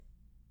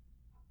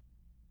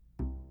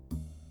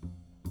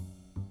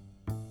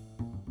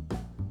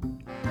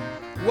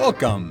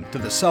Welcome to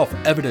the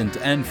Self-Evident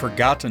and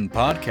Forgotten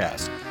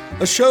podcast,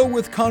 a show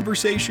with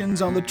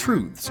conversations on the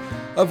truths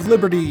of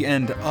liberty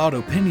and odd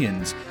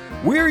opinions.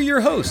 We're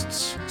your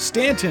hosts,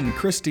 Stanton,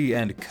 Christy,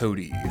 and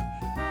Cody.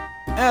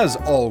 As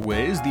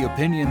always, the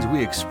opinions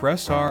we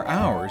express are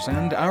ours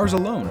and ours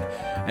alone,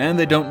 and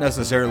they don't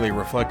necessarily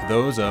reflect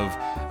those of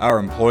our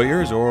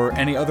employers or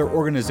any other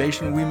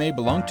organization we may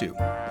belong to.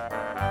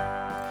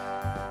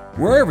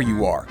 Wherever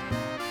you are,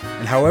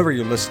 and however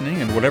you're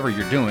listening and whatever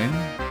you're doing,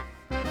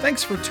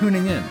 thanks for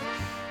tuning in.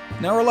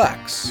 Now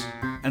relax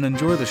and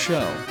enjoy the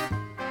show.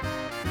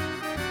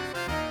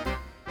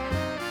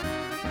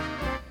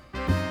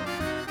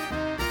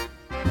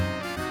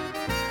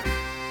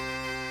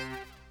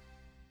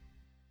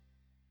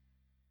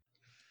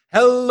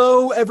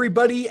 Hello,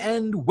 everybody,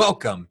 and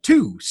welcome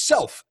to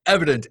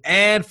Self-Evident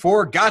and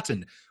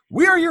Forgotten.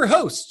 We are your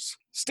hosts,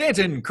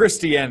 Stanton,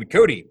 Christy, and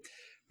Cody.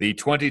 The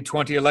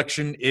 2020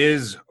 election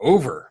is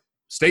over.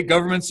 State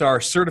governments are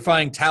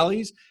certifying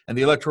tallies, and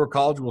the Electoral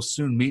College will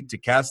soon meet to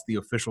cast the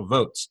official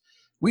votes.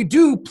 We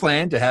do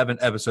plan to have an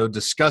episode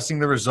discussing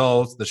the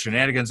results, the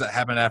shenanigans that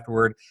happened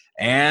afterward,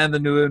 and the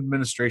new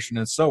administration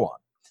and so on.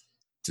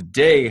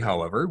 Today,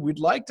 however, we'd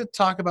like to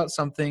talk about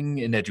something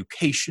in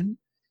education,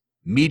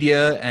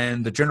 media,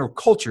 and the general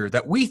culture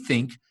that we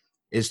think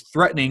is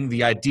threatening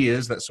the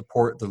ideas that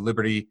support the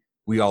liberty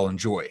we all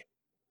enjoy.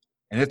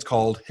 And it's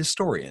called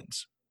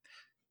historians.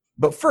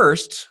 But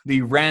first,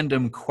 the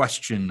random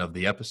question of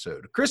the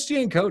episode.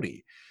 Christy and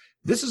Cody,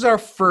 this is our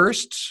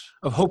first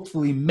of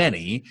hopefully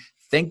many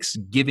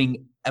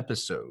Thanksgiving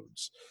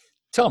episodes.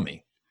 Tell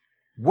me,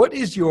 what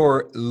is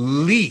your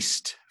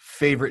least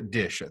favorite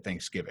dish at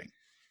Thanksgiving?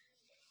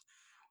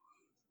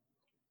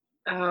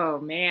 Oh,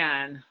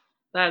 man.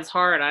 That's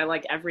hard. I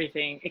like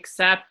everything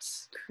except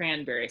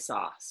cranberry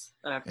sauce.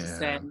 I have to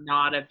say I'm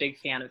not a big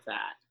fan of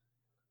that.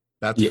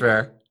 That's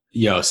fair.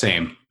 Yo,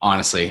 same.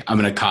 Honestly, I'm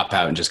gonna cop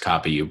out and just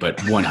copy you, but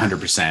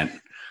 100%.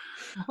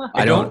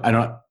 I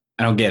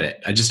don't get it.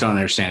 I just don't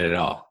understand it at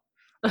all.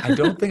 I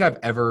don't think I've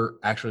ever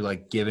actually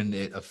given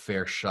it a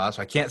fair shot.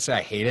 So I can't say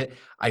I hate it.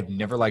 I've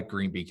never liked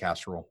green bean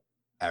casserole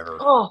ever.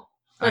 Oh,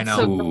 I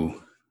know.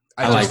 Ooh,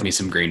 I like me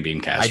some green bean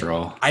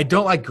casserole. I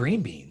don't like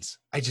green beans.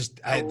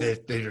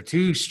 They're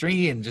too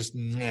stringy and just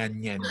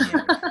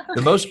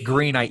The most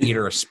green I eat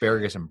are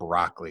asparagus and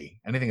broccoli.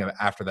 Anything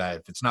after that,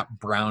 if it's not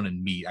brown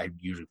and meat, I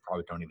usually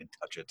probably don't even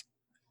touch it.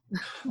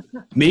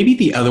 Maybe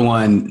the other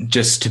one,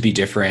 just to be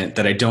different,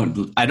 that I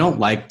don't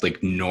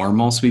like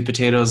normal sweet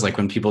potatoes. Like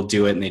when people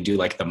do it and they do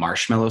like the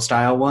marshmallow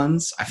style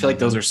ones, I feel like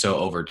those are so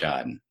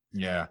overdone.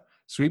 Yeah,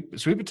 sweet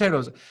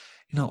potatoes.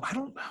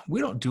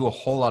 We don't do a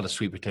whole lot of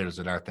sweet potatoes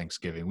at our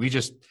Thanksgiving. We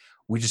just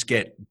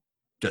get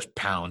just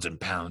pounds and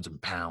pounds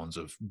and pounds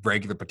of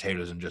regular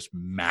potatoes and just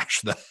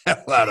mash the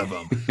hell out of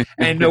them.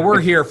 And we're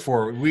here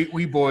for it.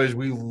 We boys,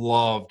 we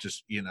love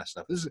just eating that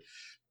stuff.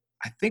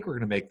 I think we're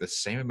going to make the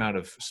same amount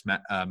of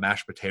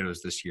mashed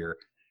potatoes this year,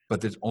 but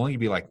there's only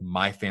going to be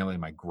my family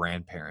and my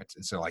grandparents.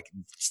 And so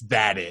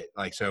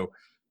so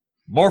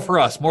more for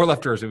us, more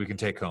leftovers that we can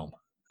take home.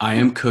 I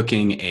am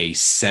cooking a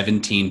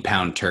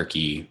 17-pound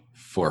turkey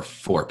for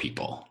 4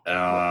 people,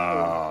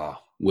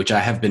 which I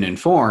have been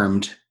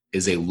informed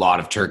is a lot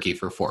of turkey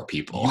for 4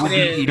 people. You'll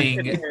be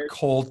eating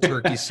cold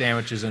turkey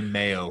sandwiches and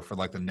mayo for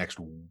the next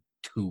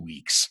 2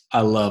 weeks.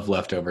 I love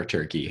leftover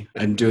turkey.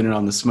 I'm doing it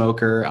on the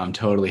smoker. I'm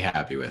totally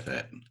happy with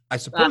it. I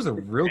suppose the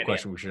real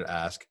question we should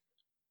ask,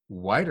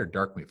 white or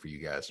dark meat for you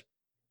guys?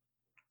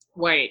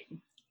 White.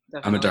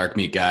 Definitely. I'm a dark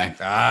meat guy.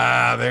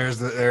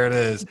 There it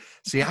is.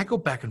 See, I go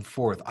back and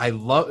forth. I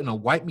love,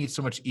 white meat's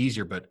so much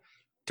easier, but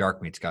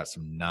dark meat's got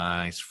some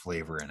nice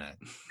flavor in it.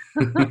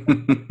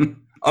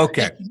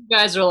 Okay. You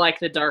guys are like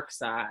the dark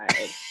side.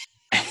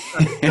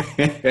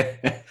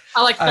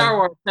 I like Star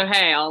Wars, so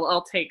hey,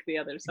 I'll take the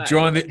other side.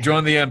 Join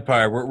the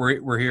Empire.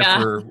 We're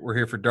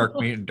here for dark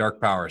meat and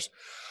dark powers.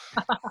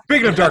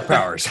 Speaking of dark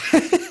powers.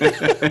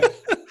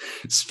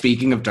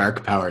 Speaking of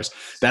dark powers,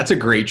 that's a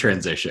great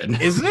transition.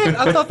 Isn't it?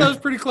 I thought that was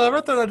pretty clever.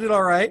 I thought I did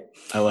all right.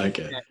 I like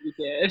it. Yeah, you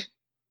did.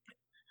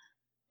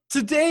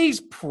 Today's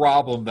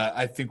problem that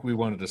I think we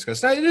want to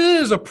discuss, now, it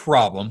is a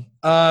problem,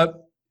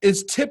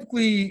 is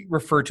typically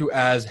referred to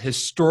as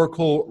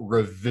historical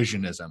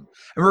revisionism. And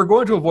we're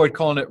going to avoid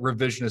calling it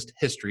revisionist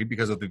history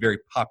because of the very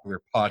popular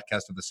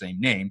podcast of the same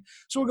name.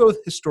 So we'll go with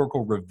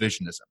historical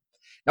revisionism.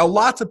 Now,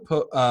 lots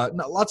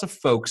of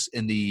folks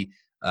in the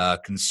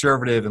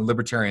conservative and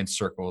libertarian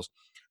circles,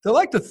 they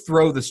like to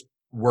throw this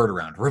word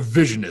around,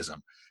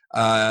 revisionism,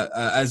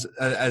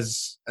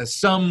 as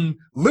some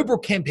liberal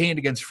campaign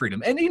against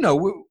freedom. And,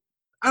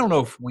 I don't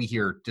know if we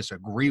here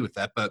disagree with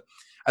that, but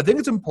I think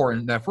it's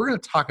important that if we're going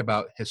to talk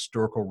about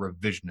historical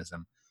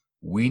revisionism,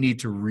 we need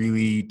to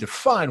really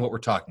define what we're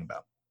talking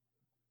about.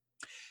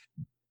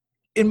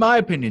 In my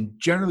opinion,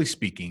 generally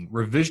speaking,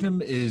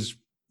 revisionism is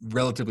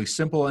relatively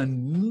simple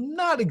and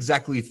not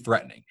exactly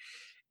threatening.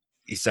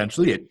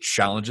 Essentially, it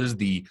challenges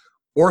the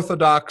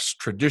orthodox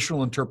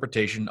traditional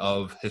interpretation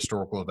of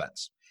historical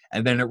events,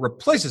 and then it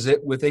replaces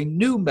it with a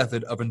new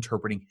method of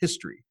interpreting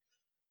history.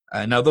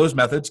 Now, those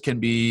methods can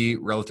be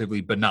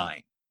relatively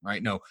benign,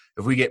 right? No,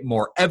 if we get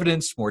more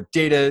evidence, more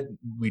data,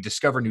 we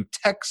discover new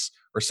texts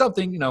or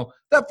something,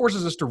 that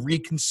forces us to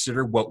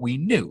reconsider what we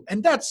knew.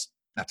 And that's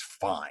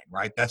fine,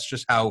 right? That's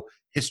just how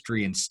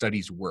history and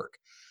studies work.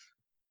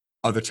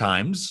 Other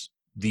times,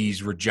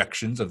 these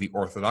rejections of the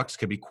orthodox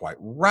can be quite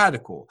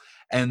radical,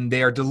 and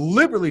they are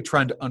deliberately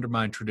trying to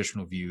undermine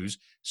traditional views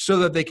so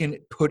that they can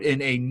put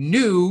in a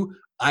new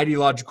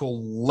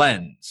ideological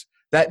lens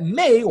that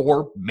may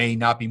or may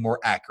not be more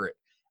accurate.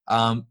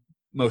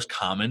 Most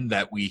common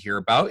that we hear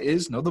about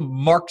is the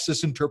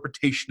Marxist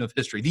interpretation of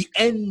history, the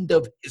end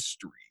of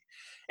history.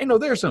 And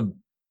there are some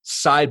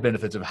side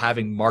benefits of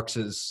having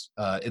Marxists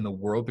in the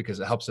world because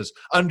it helps us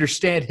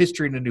understand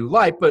history in a new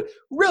light. But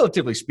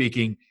relatively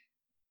speaking,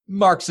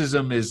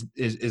 Marxism is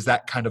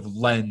that kind of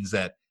lens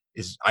that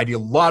is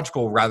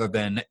ideological rather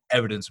than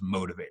evidence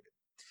motivated.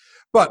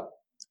 But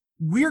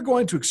we're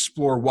going to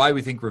explore why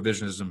we think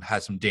revisionism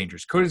has some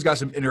dangers. Cody's got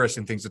some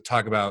interesting things to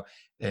talk about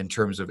in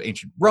terms of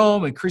ancient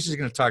Rome, and Chrissy's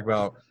going to talk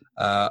about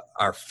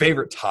our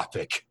favorite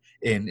topic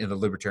in the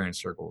libertarian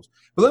circles.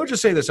 But let me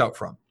just say this out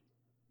front.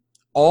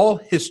 All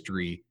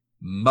history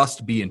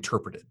must be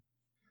interpreted.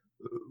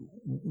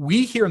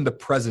 We here in the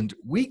present,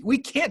 we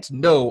can't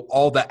know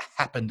all that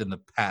happened in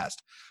the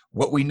past.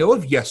 What we know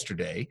of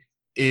yesterday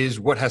is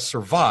what has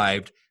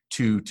survived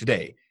to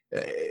today.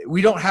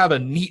 We don't have a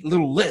neat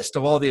little list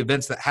of all the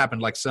events that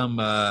happened, like some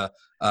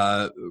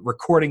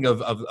recording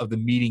of the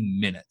meeting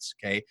minutes,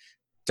 okay?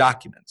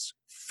 Documents,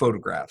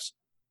 photographs,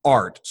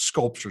 art,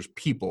 sculptures,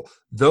 people.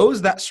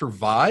 Those that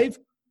survive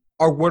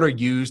are what are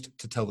used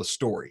to tell the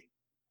story,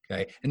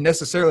 okay? And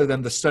necessarily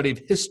then the study of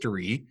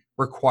history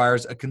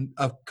requires a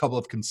couple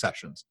of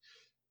concessions.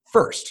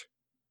 First,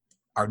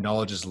 our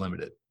knowledge is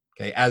limited,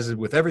 okay? As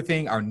with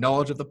everything, our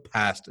knowledge of the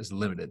past is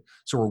limited.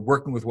 So we're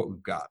working with what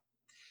we've got.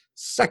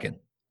 Second,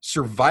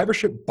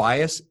 survivorship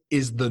bias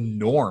is the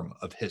norm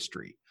of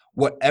history.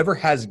 Whatever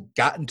has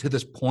gotten to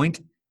this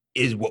point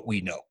is what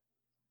we know,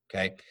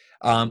 okay?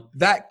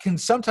 That can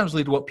sometimes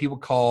lead to what people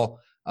call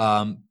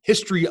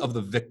history of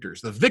the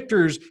victors. The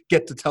victors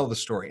get to tell the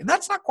story, and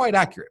that's not quite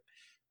accurate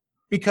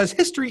because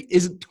history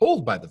isn't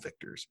told by the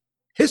victors.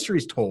 History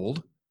is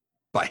told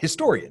by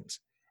historians,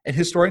 and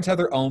historians have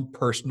their own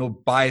personal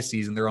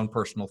biases and their own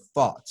personal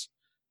thoughts.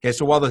 Okay,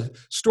 so while the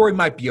story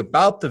might be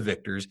about the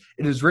victors,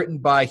 it is written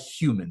by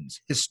humans,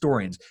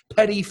 historians,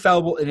 petty,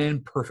 fallible, and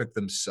imperfect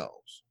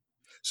themselves.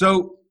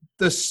 So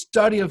the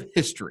study of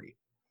history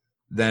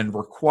then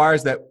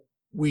requires that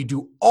we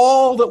do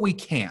all that we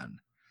can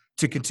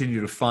to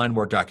continue to find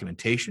more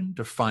documentation,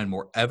 to find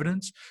more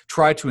evidence,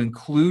 try to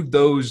include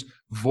those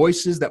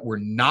voices that were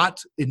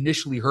not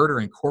initially heard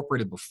or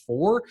incorporated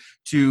before,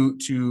 to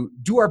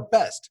do our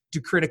best to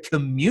create a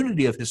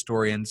community of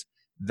historians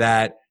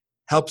that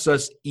helps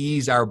us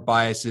ease our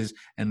biases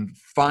and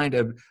find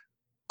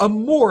a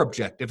more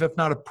objective, if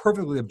not a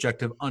perfectly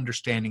objective,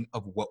 understanding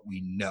of what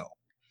we know.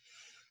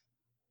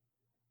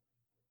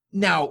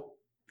 Now,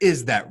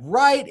 is that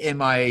right?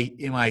 Am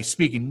I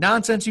speaking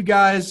nonsense, you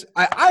guys?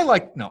 I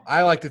like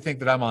to think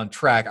that I'm on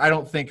track. I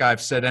don't think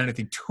I've said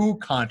anything too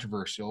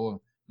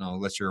controversial,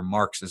 unless you're a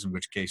Marxist, in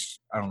which case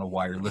I don't know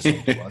why you're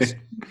listening to us.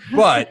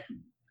 But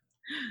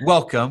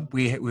welcome.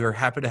 We are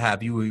happy to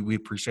have you. We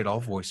appreciate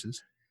all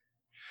voices.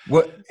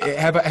 What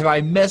have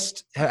I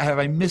missed? Have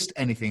I missed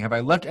anything? Have I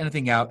left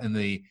anything out in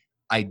the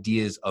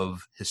ideas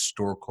of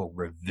historical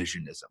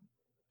revisionism?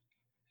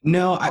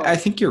 No, I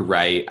think you're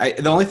right.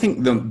 The only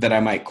thing that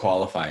I might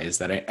qualify is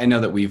that I know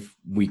that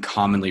we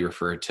commonly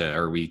refer to,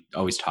 or we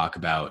always talk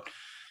about,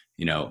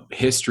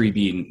 history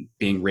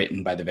being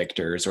written by the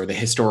victors or the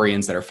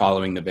historians that are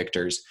following the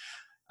victors.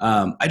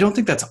 I don't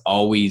think that's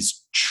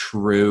always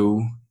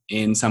true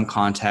in some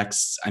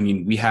contexts. I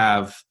mean, we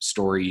have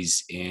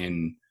stories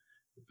in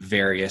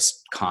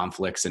various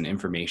conflicts and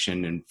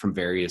information and from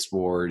various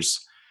wars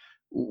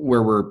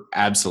where we're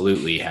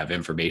absolutely have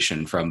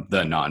information from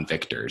the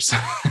non-victors.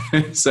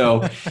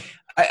 So,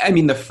 I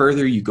mean, the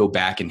further you go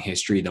back in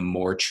history, the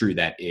more true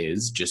that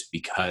is, just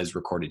because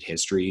recorded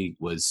history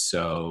was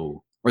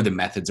so, or the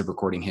methods of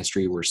recording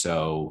history were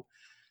so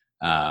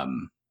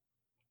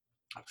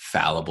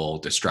fallible,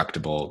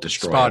 destructible,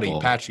 destroyable. Spotty,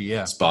 patchy,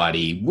 yeah.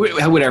 Spotty,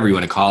 whatever you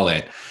want to call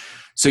it.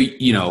 So,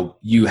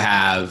 you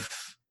have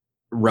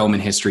Roman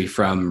history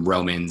from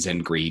Romans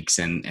and Greeks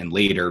and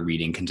later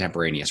reading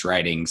contemporaneous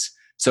writings.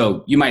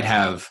 So you might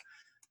have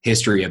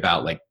history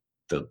about like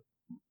the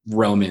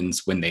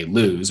Romans when they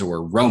lose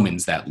or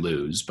Romans that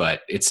lose,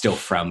 but it's still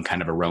from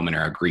kind of a Roman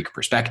or a Greek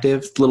perspective.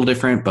 It's a little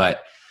different,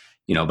 but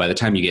by the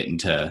time you get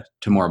into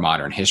more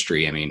modern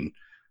history, I mean,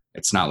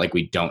 it's not like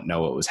we don't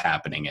know what was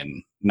happening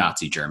in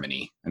Nazi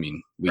Germany. I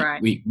mean,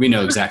 we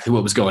know exactly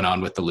what was going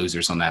on with the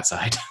losers on that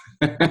side.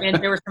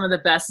 And there were some of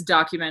the best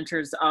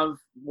documenters of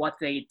what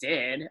they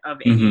did of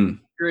any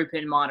group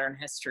in modern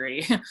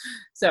history.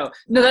 So,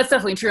 no, that's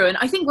definitely true. And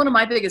I think one of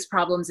my biggest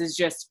problems is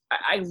just,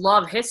 I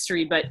love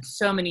history, but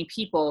so many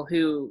people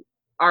who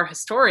are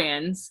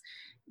historians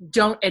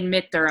don't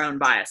admit their own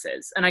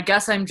biases. And I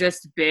guess I'm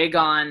just big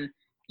on,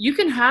 you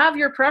can have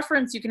your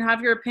preference, you can have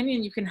your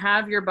opinion, you can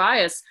have your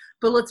bias,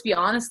 but let's be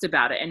honest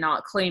about it and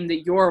not claim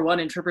that your one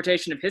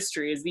interpretation of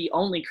history is the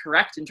only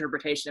correct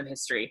interpretation of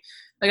history.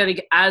 Like, I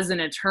think as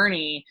an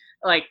attorney,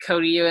 like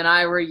Cody, you and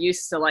I were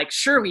used to, like,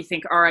 sure, we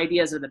think our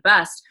ideas are the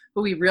best,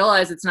 but we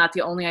realize it's not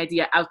the only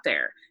idea out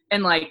there.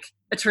 And like,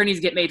 attorneys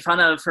get made fun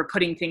of for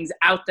putting things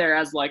out there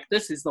as like,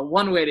 this is the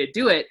one way to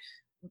do it,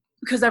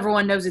 because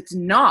everyone knows it's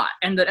not,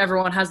 and that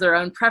everyone has their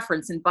own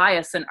preference and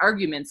bias and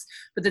arguments.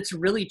 But that's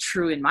really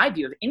true, in my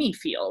view, of any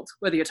field,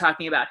 whether you're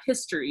talking about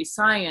history,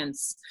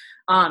 science.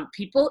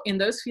 People in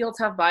those fields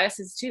have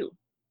biases too.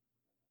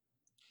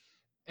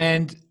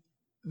 And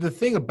the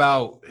thing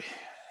about,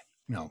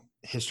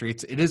 history,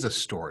 it is a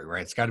story,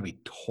 right? It's got to be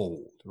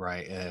told,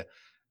 right?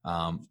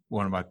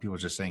 One of my people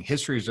was just saying,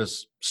 history is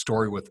just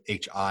story with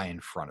HI in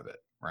front of it,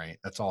 right?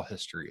 That's all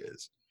history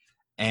is.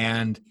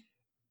 And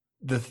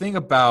the thing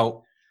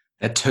about,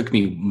 that took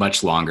me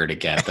much longer to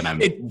get than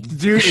I'm. It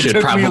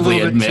took probably me a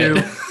little bit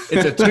too.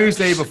 It's a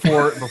Tuesday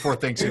before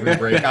Thanksgiving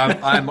break.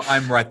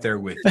 I'm right there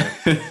with you.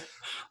 I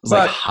was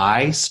like,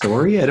 high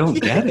story? I don't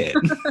get it.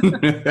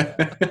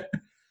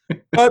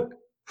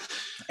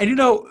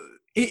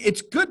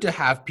 It's good to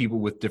have people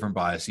with different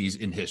biases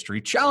in history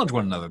challenge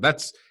one another.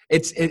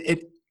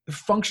 It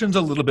functions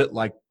a little bit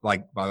like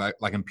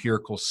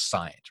empirical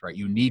science, right?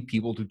 You need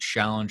people to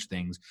challenge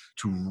things,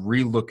 to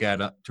relook at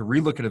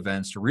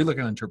events, to relook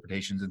at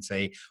interpretations, and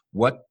say,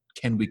 what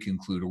can we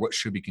conclude, or what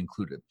should be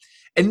concluded?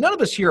 And none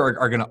of us here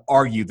are going to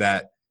argue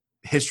that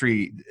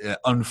history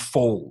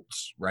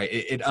unfolds, right?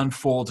 It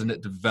unfolds and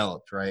it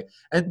develops, right?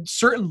 And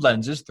certain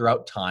lenses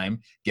throughout time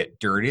get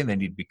dirty and they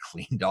need to be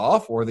cleaned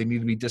off, or they need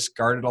to be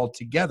discarded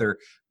altogether.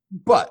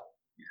 But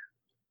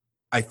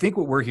I think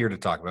what we're here to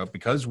talk about,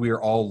 because we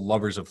are all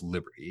lovers of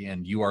liberty,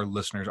 and you, our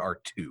listeners, are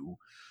too,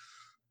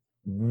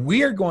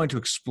 we are going to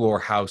explore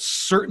how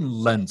certain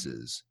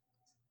lenses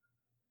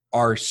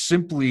are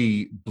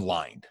simply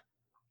blind,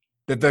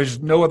 that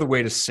there's no other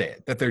way to say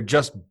it, that they're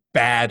just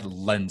bad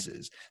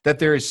lenses, that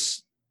there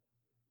is,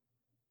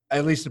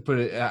 at least to put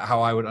it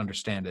how I would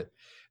understand it,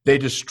 they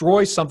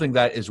destroy something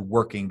that is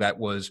working, that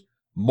was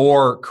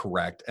more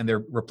correct, and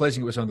they're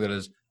replacing it with something that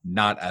is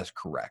not as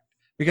correct.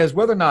 Because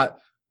whether or not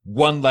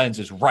one lens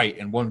is right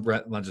and one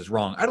lens is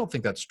wrong, I don't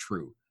think that's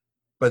true.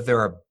 But there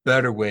are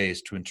better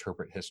ways to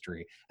interpret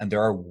history, and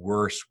there are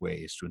worse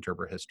ways to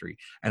interpret history.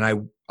 And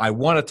I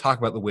want to talk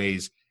about the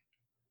ways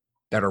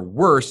that are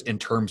worse in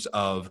terms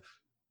of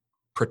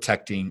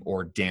protecting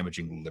or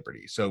damaging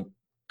liberty. So,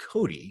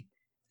 Cody,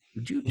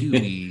 would you do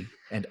me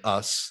and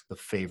us the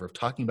favor of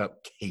talking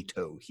about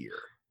Cato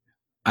here?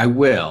 I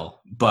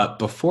will, but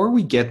before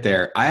we get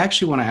there, I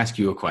actually want to ask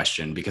you a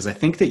question, because I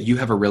think that you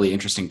have a really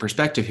interesting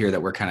perspective here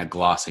that we're kind of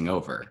glossing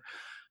over.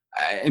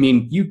 I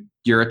mean,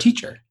 you're a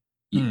teacher.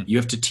 You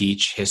have to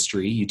teach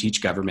history, you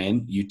teach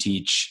government, you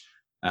teach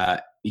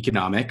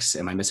economics.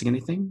 Am I missing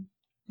anything?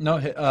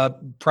 No,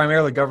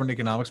 primarily government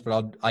economics,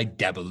 but I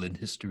dabble in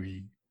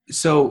history.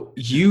 So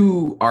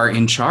you are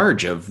in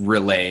charge of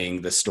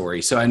relaying the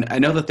story. So I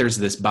know that there's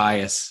this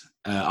bias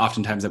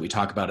oftentimes that we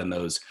talk about in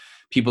those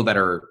people that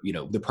are,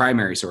 the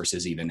primary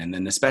sources even, and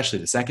then especially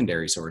the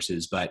secondary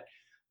sources. But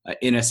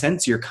in a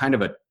sense, you're kind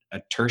of a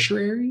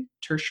tertiary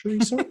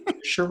source?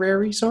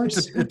 Tertiary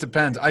source? It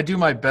depends. I do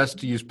my best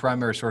to use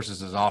primary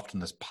sources as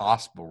often as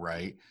possible,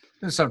 right?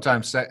 And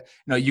sometimes,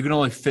 you can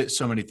only fit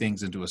so many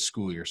things into a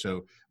school year.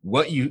 So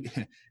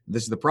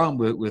this is the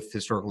problem with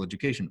historical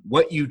education.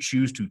 What you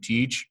choose to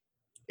teach,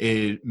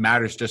 it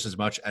matters just as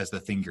much as the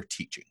thing you're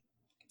teaching,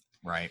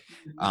 right?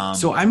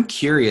 So I'm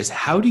curious,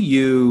 how do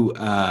you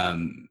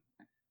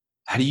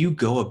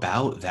go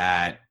about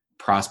that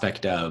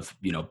prospect of,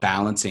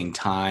 balancing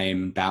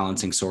time,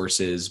 balancing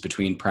sources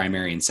between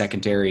primary and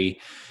secondary?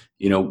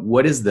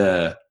 What is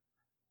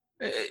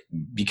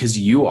because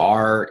you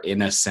are,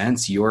 in a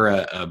sense, you're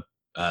a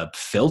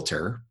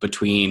filter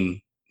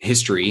between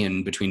history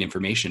and between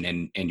information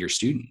and your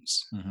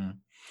students. Mm-hmm.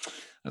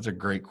 That's a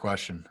great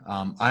question.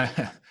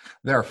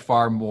 There are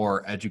far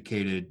more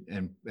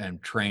educated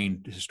and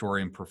trained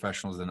historian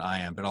professionals than I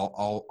am, but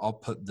I'll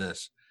put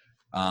this,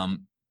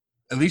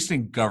 at least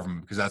in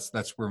government, because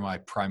that's where my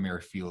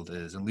primary field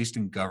is. At least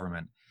in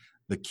government,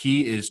 the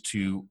key is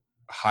to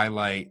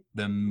highlight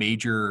the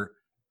major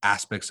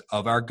aspects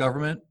of our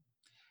government,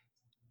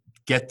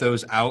 get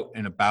those out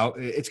and about.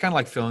 It's kind of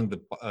like filling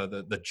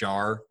the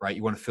jar, right?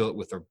 You want to fill it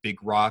with big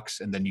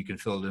rocks, and then you can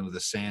fill it in with the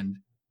sand,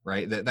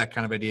 right? That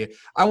kind of idea.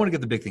 I want to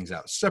get the big things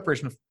out: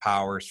 separation of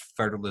powers,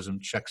 federalism,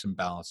 checks and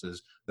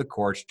balances, the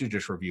courts,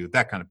 judicial review,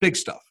 that kind of big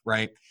stuff,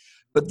 right?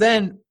 But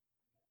then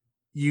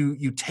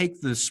you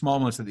take the small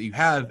moments that you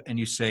have and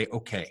you say,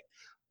 okay,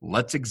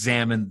 let's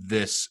examine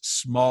this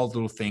small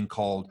little thing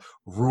called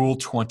Rule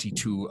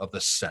 22 of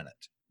the Senate.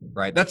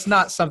 Right. That's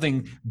not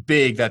something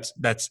big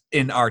that's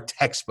in our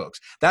textbooks.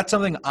 That's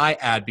something I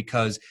add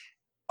because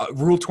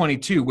Rule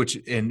 22, which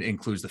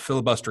includes the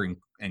filibustering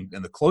and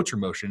the cloture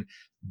motion,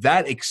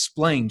 that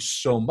explains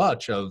so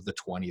much of the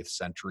 20th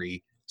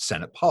century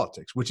Senate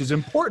politics, which is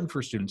important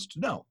for students to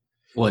know.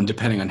 Well, and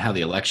depending on how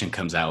the election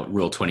comes out,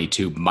 Rule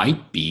 22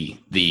 might be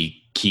the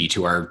key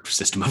to our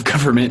system of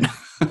government.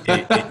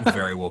 It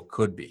very well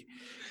could be.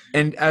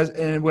 And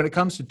when it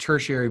comes to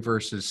tertiary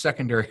versus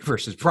secondary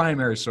versus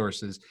primary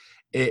sources,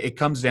 it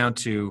comes down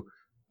to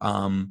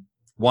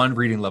one,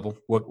 reading level.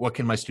 What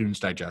can my students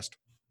digest?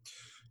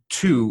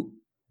 Two,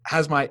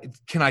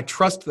 can I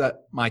trust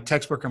that my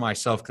textbook or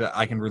myself that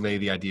I can relay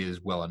the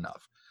ideas well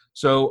enough?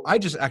 So I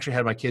just actually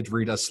had my kids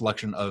read a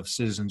selection of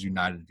Citizens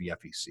United v.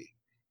 FEC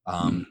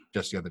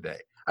just the other day.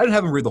 I didn't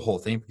have them read the whole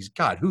thing because,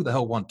 God, who the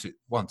hell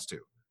wants to?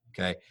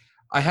 Okay.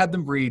 I had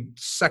them read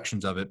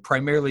sections of it,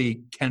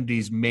 primarily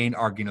Kennedy's main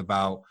argument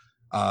about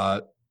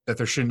that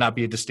there should not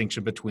be a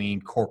distinction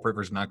between corporate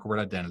versus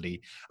non-corporate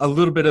identity, a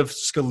little bit of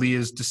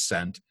Scalia's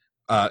dissent,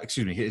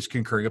 his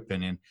concurring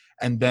opinion,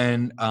 and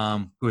then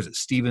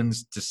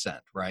Stevens'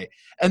 dissent, right?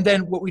 And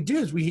then what we do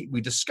is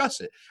we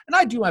discuss it. And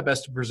I do my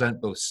best to present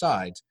both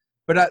sides,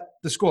 but at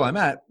the school I'm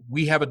at,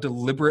 we have a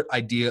deliberate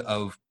idea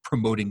of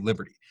promoting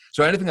liberty.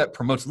 So anything that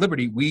promotes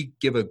liberty, we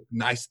give a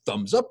nice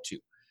thumbs up to.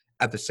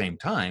 At the same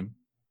time,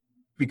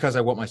 because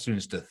I want my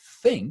students to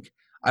think,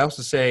 I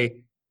also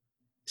say,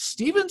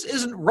 Stevens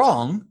isn't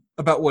wrong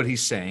about what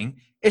he's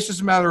saying. It's just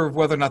a matter of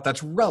whether or not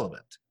that's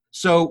relevant.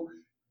 So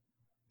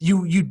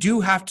you do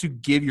have to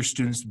give your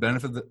students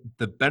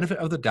the benefit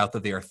of the doubt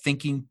that they are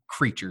thinking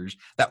creatures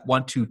that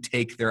want to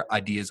take their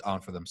ideas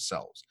on for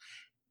themselves.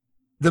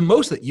 The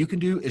most that you can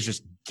do is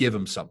just give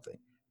them something.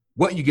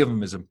 What you give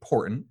them is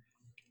important,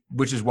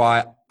 which is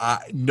why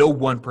no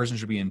one person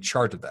should be in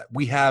charge of that.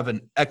 We have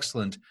an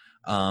excellent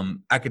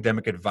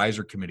academic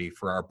advisor committee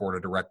for our board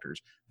of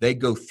directors. They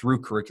go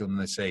through curriculum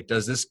and they say,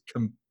 does this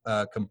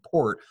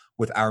comport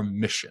with our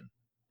mission?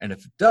 And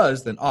if it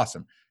does, then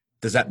awesome.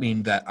 Does that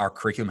mean that our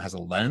curriculum has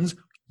a lens?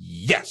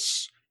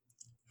 Yes.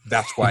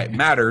 That's why it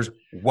matters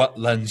what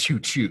lens you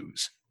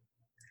choose.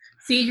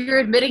 See, you're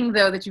admitting,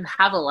 though, that you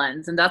have a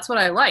lens, and that's what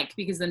I like,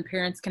 because then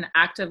parents can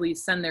actively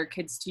send their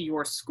kids to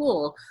your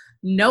school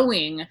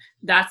knowing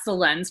that's the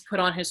lens put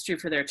on history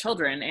for their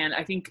children. And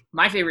I think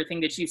my favorite thing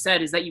that you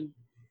said is that you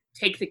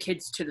take the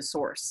kids to the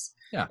source.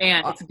 Yeah.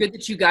 And it's good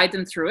that you guide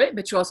them through it,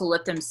 but you also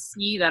let them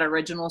see that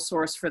original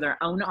source for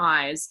their own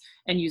eyes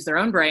and use their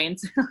own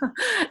brains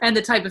and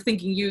the type of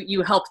thinking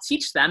you help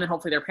teach them, and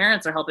hopefully their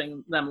parents are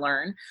helping them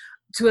learn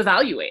to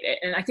evaluate it.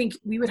 And I think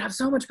we would have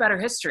so much better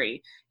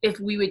history if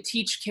we would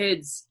teach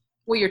kids,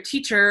 well, your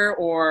teacher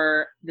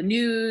or the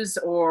news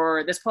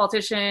or this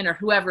politician or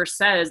whoever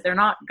says they're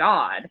not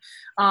God.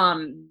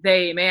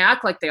 They may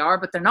act like they are,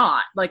 but they're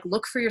not. Like,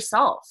 look for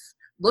yourself.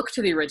 Look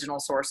to the original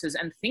sources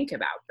and think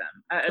about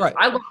them. Right.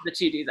 I love that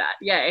you do that.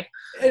 Yay.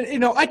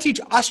 And, I teach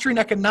Austrian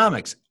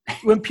economics.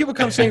 When people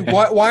come saying,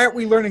 why aren't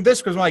we learning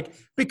this?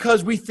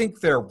 Because we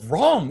think they're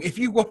wrong. If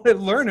you want to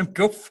learn them,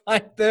 go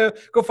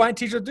find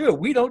teachers to do it.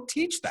 We don't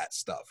teach that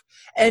stuff.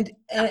 And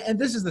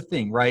this is the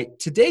thing, right?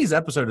 Today's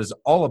episode is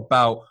all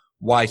about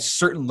why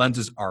certain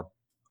lenses are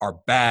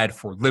bad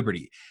for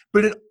liberty.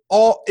 But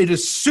it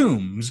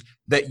assumes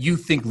that you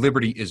think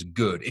liberty is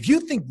good. If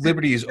you think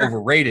liberty is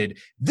overrated,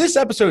 this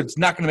episode is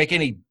not going to make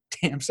any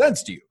damn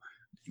sense to you.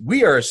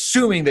 We are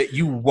assuming that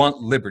you want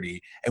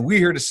liberty, and we're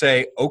here to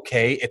say,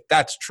 okay, if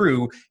that's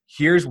true,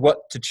 here's what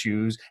to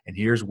choose and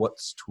here's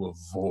what's to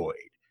avoid,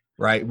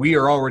 right? We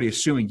are already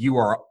assuming you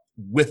are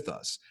with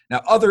us.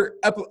 Now, other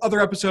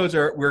episodes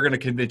we're going to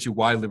convince you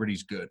why liberty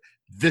is good.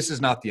 This is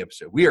not the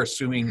episode. We are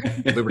assuming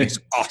liberty is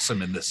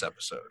awesome in this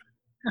episode.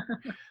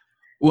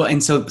 Well,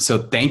 and so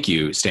thank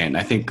you, Stan.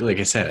 I think, like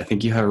I said, I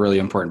think you have a really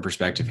important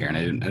perspective here, and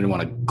I didn't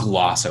want to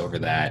gloss over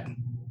that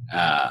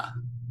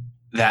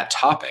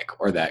topic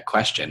or that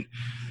question.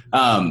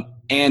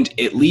 And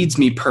it leads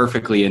me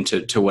perfectly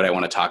into what I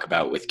want to talk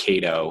about with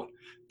Cato,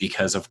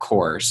 because of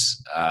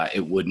course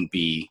it wouldn't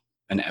be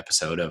an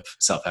episode of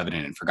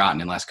Self-Evident and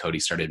Forgotten unless Cody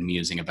started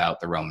musing about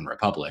the Roman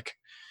Republic.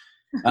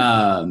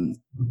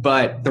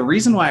 But the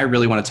reason why I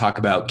really want to talk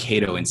about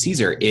Cato and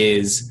Caesar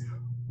is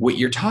what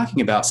you're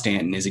talking about,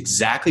 Stanton, is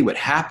exactly what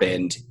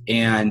happened,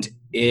 and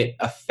it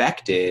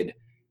affected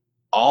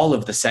all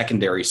of the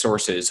secondary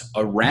sources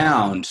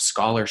around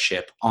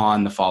scholarship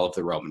on the fall of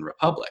the Roman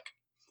Republic.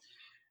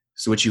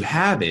 So what you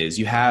have is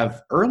you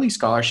have early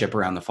scholarship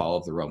around the fall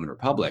of the Roman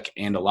Republic,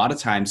 and a lot of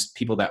times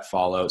people that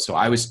follow. So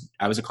I was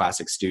a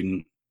classics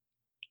student.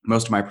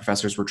 Most of my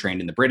professors were trained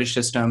in the British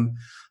system.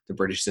 The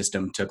British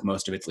system took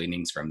most of its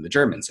leanings from the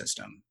German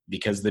system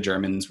because the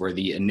Germans were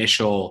the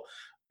initial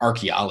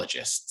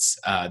archaeologists.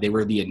 They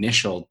were the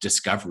initial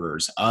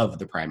discoverers of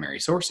the primary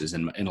sources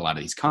in a lot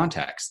of these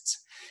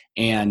contexts.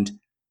 And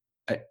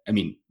I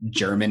mean,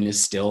 German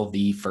is still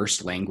the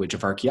first language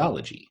of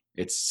archaeology.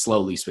 It's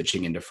slowly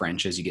switching into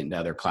French as you get into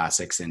other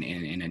classics and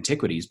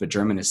antiquities, but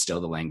German is still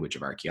the language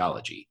of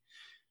archaeology.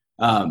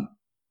 And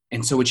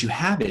so what you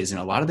have is in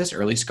a lot of this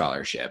early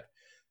scholarship,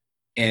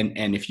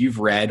 and if you've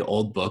read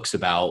old books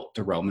about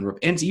the Roman,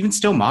 and even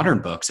still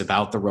modern books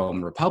about the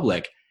Roman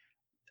Republic,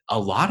 a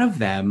lot of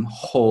them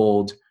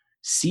hold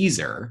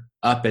Caesar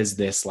up as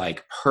this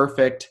like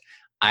perfect,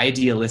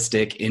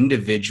 idealistic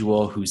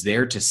individual who's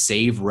there to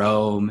save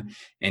Rome.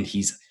 And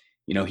he's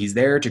He's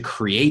there to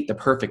create the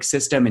perfect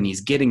system, and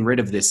he's getting rid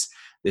of this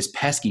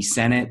pesky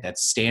Senate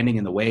that's standing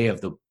in the way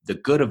of the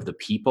good of the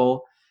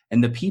people.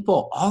 And the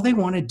people, all they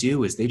want to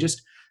do is they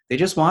just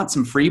want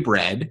some free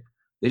bread.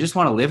 They just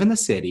want to live in the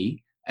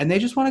city, and they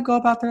just want to go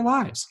about their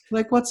lives.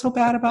 Like, what's so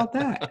bad about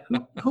that?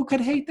 Who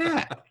could hate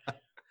that?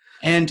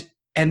 And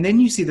then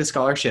you see the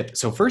scholarship.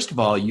 So first of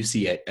all, you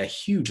see a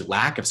huge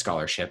lack of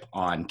scholarship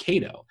on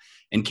Cato.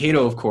 And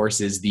Cato, of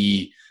course, is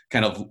the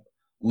kind of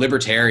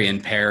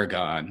libertarian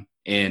paragon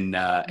in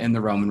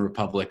the Roman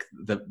Republic,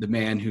 the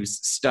man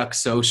who's stuck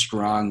so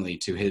strongly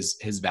to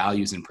his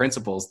values and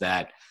principles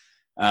that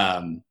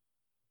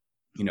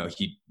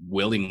he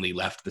willingly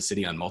left the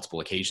city on multiple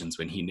occasions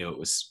when he knew it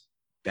was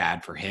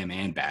bad for him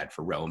and bad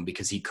for Rome,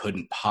 because he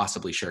couldn't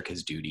possibly shirk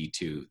his duty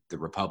to the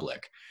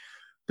Republic.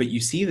 But you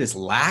see this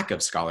lack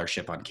of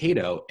scholarship on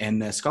Cato,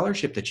 and the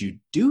scholarship that you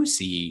do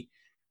see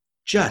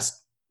just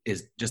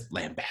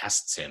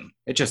lambasts him.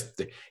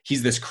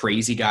 He's this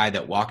crazy guy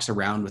that walks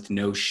around with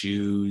no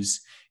shoes.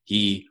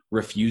 He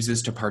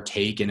refuses to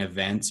partake in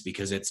events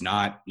because it's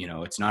not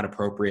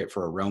appropriate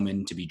for a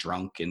Roman to be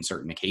drunk in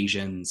certain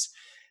occasions.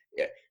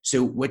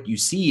 So what you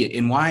see,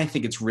 and why I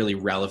think it's really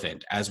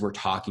relevant as we're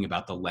talking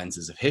about the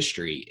lenses of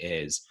history,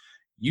 is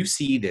you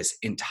see this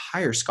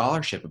entire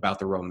scholarship about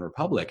the Roman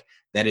Republic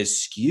that is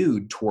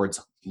skewed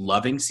towards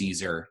loving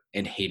Caesar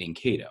and hating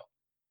Cato.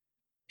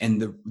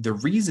 And the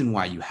reason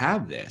why you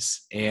have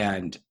this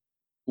and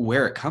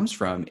where it comes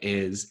from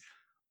is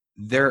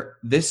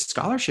this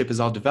scholarship is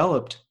all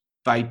developed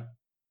by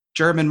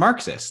German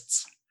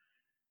Marxists.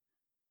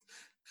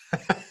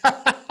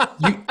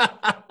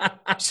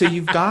 So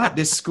you've got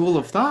this school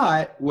of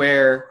thought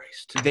where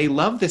they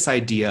love this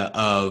idea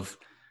of,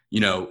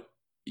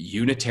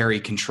 unitary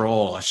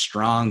control, a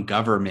strong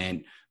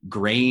government,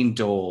 grain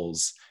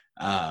doles,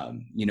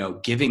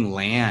 giving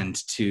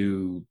land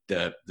to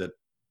the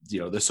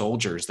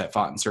soldiers that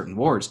fought in certain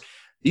wars.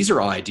 These are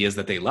all ideas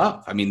that they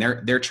love. I mean,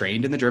 they're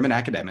trained in the German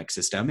academic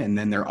system, and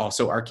then they're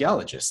also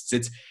archaeologists.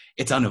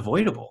 It's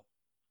unavoidable.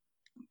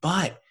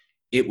 But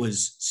it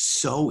was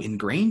so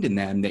ingrained in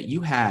them that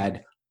you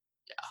had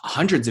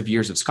hundreds of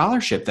years of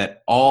scholarship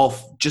that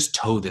all just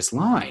toe this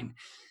line.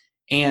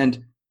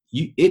 And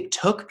it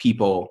took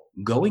people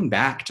going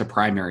back to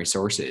primary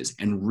sources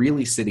and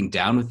really sitting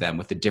down with them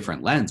with a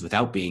different lens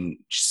without being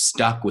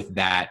stuck with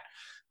that,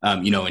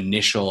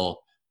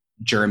 initial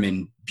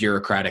German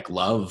bureaucratic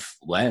love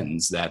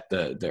lens that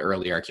the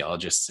early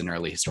archaeologists and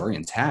early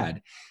historians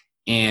had,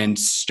 and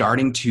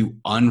starting to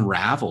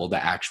unravel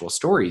the actual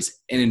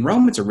stories. And in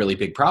Rome, it's a really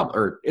big problem,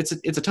 or it's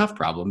a tough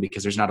problem,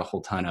 because there's not a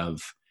whole ton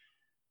of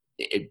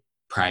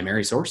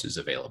primary sources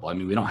available. I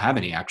mean, we don't have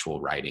any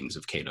actual writings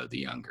of Cato the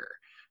Younger.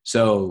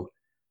 So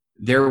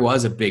there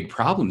was a big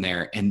problem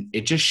there. And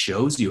it just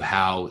shows you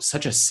how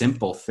such a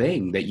simple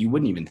thing that you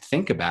wouldn't even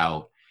think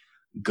about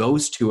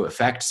goes to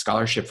affect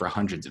scholarship for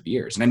hundreds of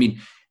years. And I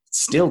mean,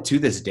 still to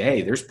this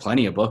day, there's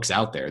plenty of books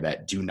out there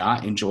that do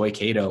not enjoy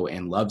Cato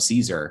and love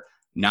Caesar,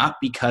 not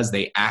because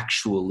they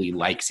actually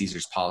like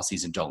Caesar's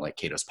policies and don't like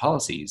Cato's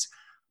policies,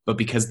 but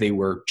because they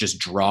were just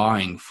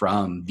drawing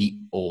from the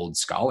old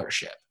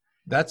scholarship.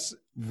 That's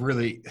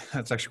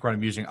actually quite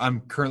amusing. I'm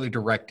currently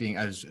directing,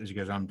 as you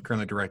guys,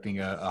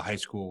 a high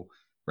school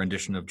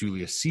rendition of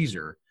Julius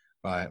Caesar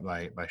by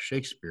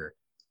Shakespeare.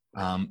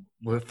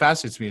 What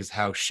fascinates me is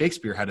how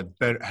Shakespeare had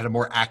a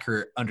more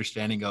accurate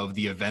understanding of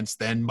the events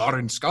than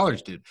modern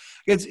scholars did.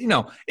 It's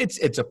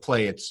a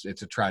play, it's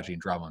a tragedy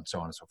and drama and so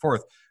on and so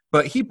forth.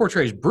 But he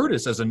portrays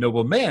Brutus as a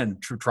noble man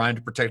trying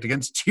to protect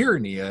against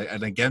tyranny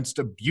and against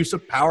abuse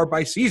of power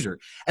by Caesar.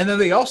 And then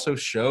they also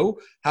show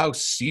how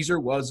Caesar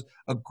was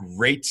a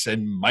great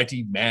and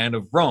mighty man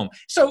of Rome.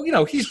 So,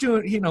 he's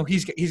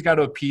got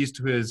to appease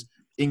to his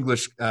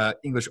English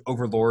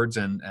overlords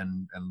and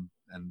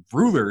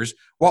rulers,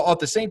 while at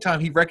the same time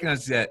he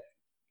recognizes that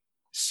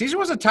Caesar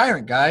was a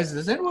tyrant, guys.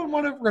 Does anyone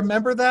want to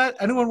remember that?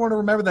 Anyone want to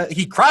remember that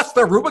he crossed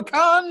the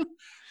Rubicon?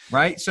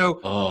 Right?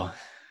 So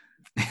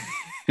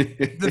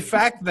the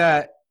fact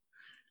that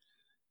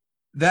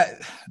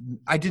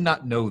I did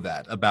not know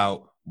that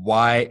about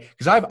why,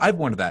 because I've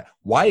wondered that.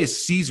 Why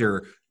is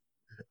Caesar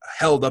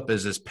held up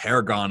as this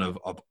paragon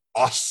of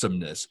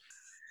awesomeness?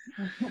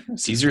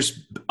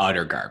 Caesar's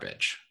utter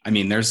garbage. I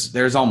mean,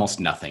 there's almost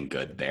nothing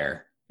good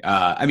there.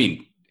 I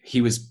mean,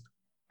 he was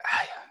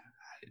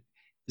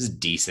a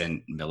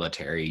decent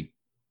military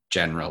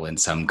general in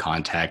some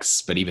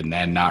contexts, but even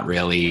then, not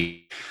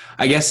really.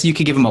 I guess you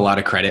could give him a lot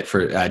of credit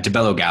for De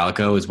Bello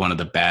Gallico is one of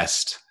the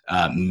best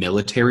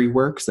military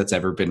works that's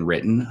ever been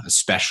written,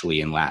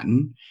 especially in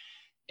Latin.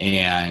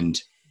 And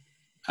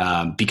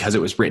because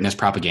it was written as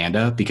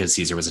propaganda, because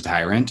Caesar was a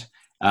tyrant,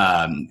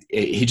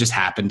 he just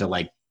happened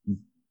to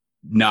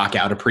knock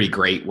out a pretty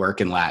great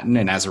work in Latin.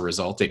 And as a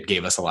result, it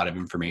gave us a lot of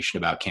information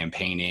about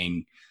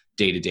campaigning,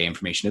 day-to-day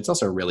information. It's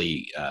also a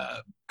really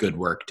good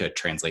work to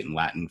translate in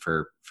Latin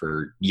for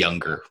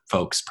younger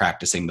folks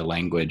practicing the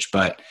language.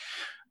 But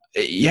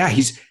yeah,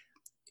 he's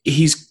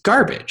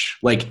garbage.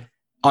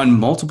 On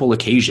multiple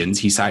occasions,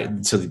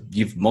 so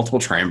you have multiple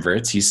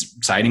triumvirates. He's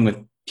siding with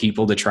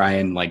people to try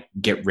and like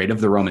get rid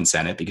of the Roman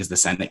Senate because the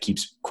Senate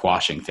keeps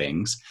quashing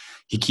things.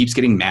 He keeps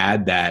getting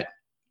mad that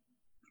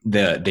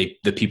the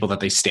people that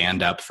they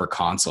stand up for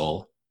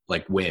consul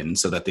like win,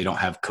 so that they don't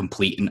have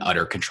complete and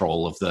utter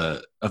control of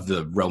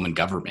the Roman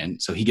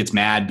government. So he gets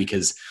mad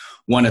because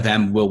one of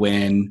them will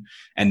win,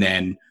 and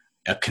then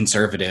a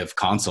conservative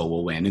consul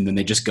will win, and then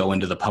they just go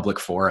into the public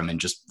forum and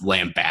just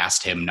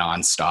lambast him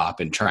nonstop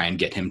and try and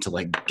get him to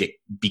like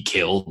be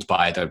killed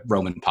by the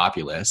Roman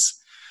populace.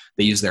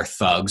 They use their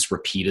thugs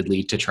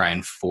repeatedly to try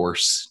and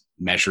force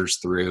measures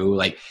through.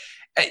 Like,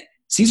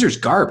 Caesar's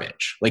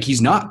garbage. Like,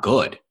 he's not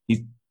good.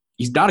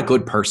 He's not a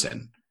good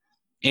person.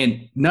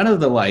 And none of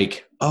the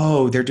like,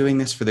 oh, they're doing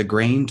this for the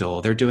grain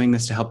dole, they're doing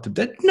this to help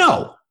the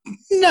no.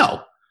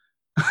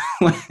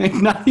 Like,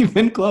 not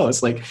even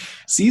close. Like,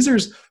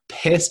 Caesar's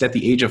pissed at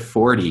the age of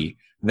 40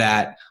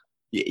 that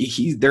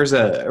there's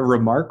a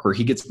remark where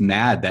he gets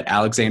mad that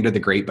Alexander the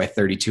Great by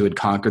 32 had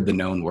conquered the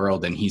known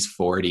world, and he's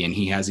 40 and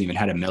he hasn't even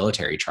had a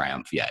military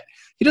triumph yet.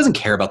 He doesn't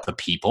care about the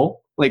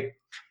people. Like,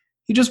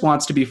 he just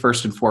wants to be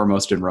first and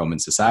foremost in Roman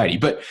society.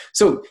 But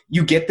so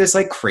you get this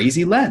like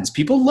crazy lens.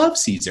 People love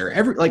Caesar.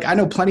 I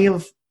know plenty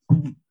of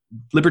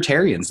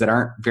libertarians that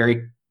aren't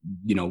very,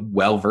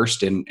 well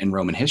versed in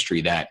Roman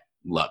history that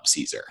love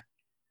Caesar.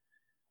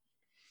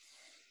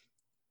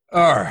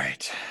 All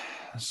right.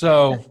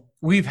 So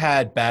we've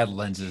had bad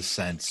lenses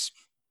since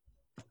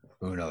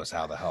who knows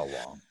how the hell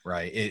long,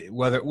 right?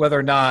 Whether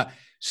or not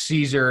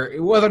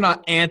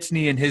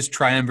Antony and his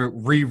triumvirate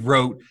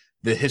rewrote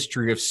the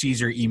history of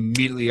Caesar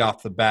immediately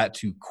off the bat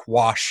to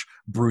quash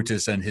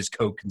Brutus and his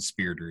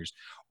co-conspirators,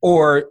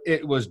 or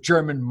it was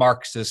German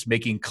Marxists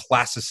making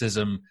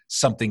classicism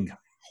something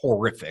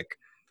horrific.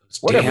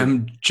 Whatever.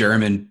 Damn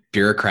German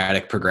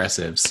bureaucratic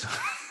progressives.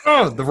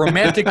 Oh, the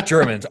romantic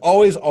Germans,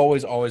 always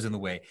in the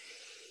way.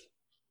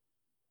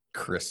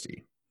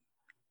 Christy,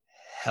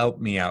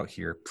 help me out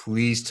here.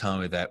 Please tell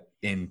me that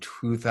in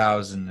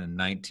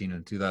 2019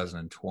 and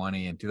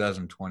 2020 and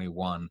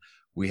 2021,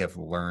 we have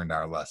learned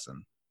our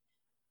lesson.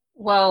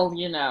 Well,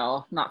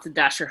 not to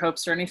dash your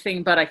hopes or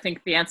anything, but I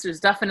think the answer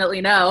is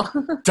definitely no.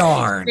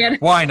 Darn.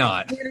 Why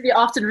not? Humanity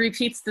often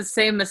repeats the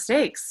same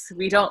mistakes.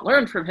 We don't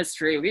learn from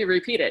history. We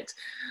repeat it.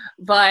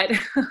 But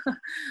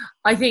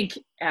I think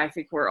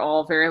we're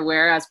all very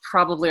aware, as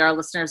probably our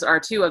listeners are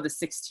too, of the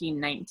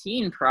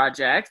 1619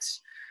 Project,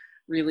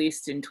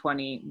 released in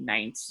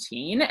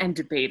 2019 and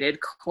debated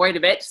quite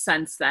a bit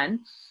since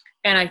then.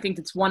 And I think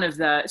it's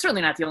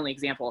certainly not the only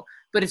example,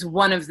 but it's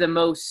one of the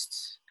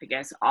most,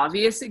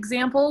 obvious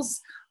examples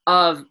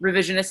of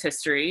revisionist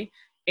history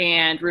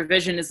and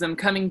revisionism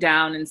coming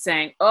down and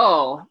saying,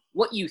 oh,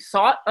 what you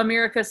thought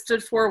America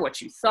stood for,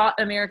 what you thought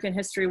American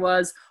history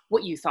was,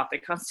 what you thought the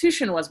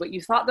Constitution was, what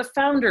you thought the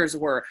founders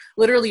were,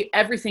 literally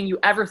everything you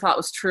ever thought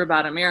was true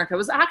about America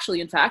was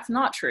actually, in fact,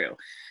 not true.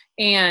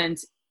 And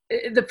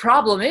the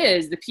problem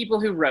is the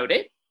people who wrote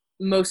it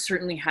most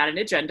certainly had an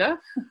agenda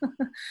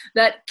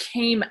that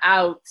came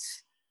out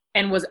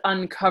and was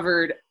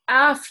uncovered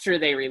after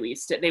they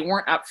released it. They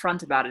weren't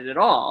upfront about it at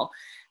all.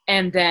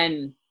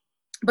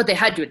 But they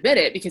had to admit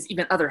it because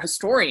even other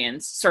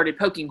historians started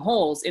poking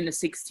holes in the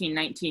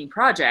 1619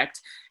 Project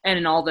and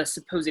in all the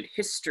supposed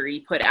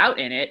history put out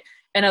in it.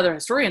 And other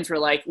historians were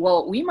like,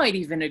 well, we might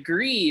even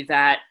agree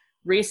that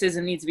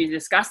racism needs to be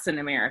discussed in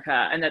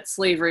America and that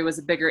slavery was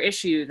a bigger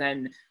issue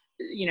than,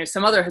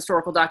 some other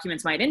historical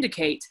documents might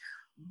indicate.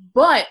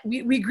 But we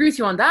agree with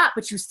you on that,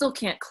 but you still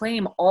can't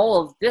claim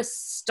all of this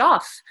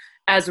stuff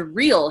as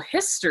real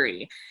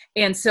history.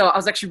 And so I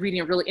was actually reading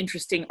a really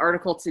interesting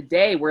article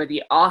today where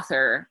the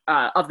author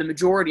of the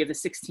majority of the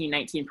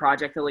 1619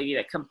 Project, the lady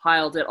that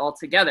compiled it all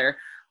together,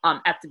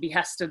 at the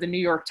behest of the New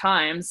York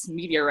Times,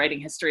 media writing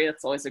history,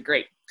 that's always a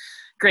great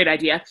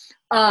idea.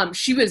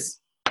 She was,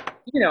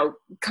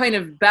 kind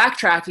of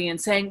backtracking and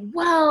saying,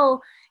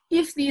 well,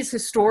 if these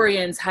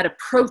historians had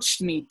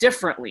approached me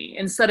differently,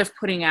 instead of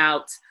putting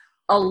out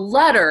a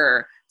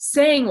letter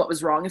saying what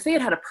was wrong, if they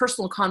had had a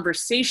personal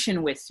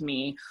conversation with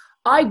me,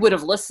 I would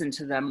have listened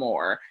to them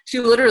more. She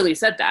literally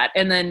said that.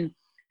 And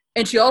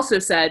she also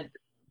said,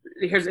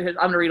 I'm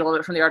going to read a little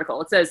bit from the article.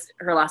 It says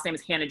her last name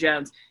is Hannah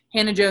Jones.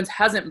 Hannah Jones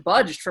hasn't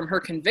budged from her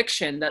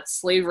conviction that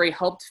slavery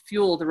helped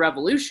fuel the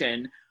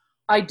revolution.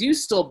 I do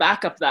still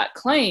back up that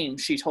claim,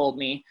 she told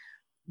me.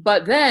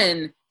 But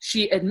then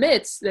she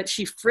admits that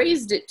she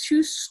phrased it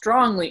too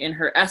strongly in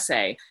her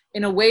essay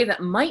in a way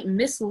that might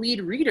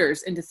mislead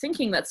readers into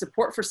thinking that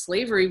support for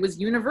slavery was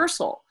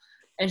universal.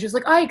 And she's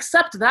like, I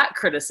accept that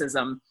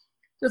criticism.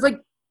 So it's like,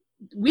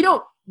 we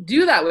don't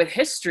do that with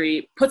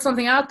history, put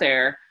something out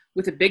there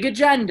with a big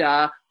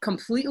agenda,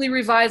 completely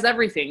revise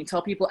everything,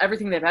 tell people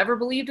everything they've ever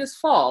believed is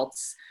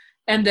false,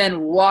 and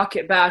then walk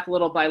it back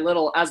little by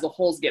little as the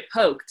holes get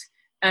poked.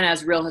 And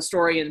as real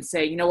historians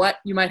say, you know what,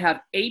 you might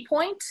have a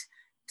point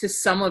to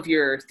some of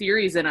your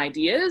theories and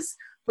ideas,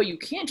 but you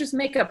can't just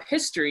make up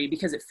history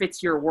because it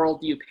fits your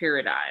worldview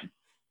paradigm.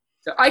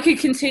 So I could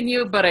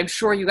continue, but I'm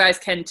sure you guys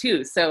can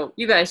too. So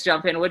you guys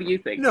jump in. What do you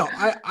think? No,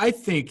 I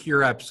think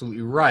you're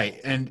absolutely right.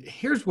 And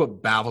here's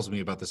what baffles me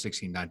about the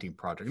 1619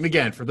 Project. And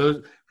again, for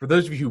those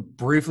of you who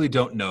briefly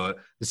don't know it,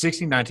 the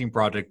 1619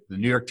 Project, the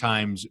New York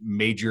Times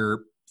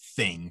major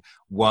thing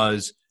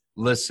was,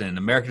 listen,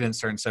 America didn't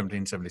start in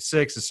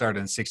 1776. It started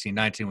in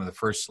 1619 when the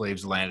first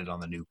slaves landed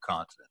on the new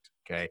continent.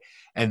 Okay.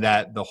 And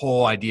that the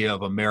whole idea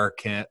of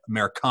Americana,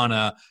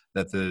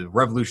 that the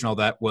revolution, all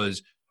that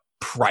was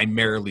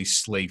primarily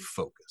slave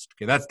focused.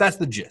 Okay, that's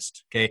the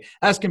gist. Okay,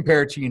 as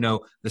compared to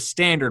the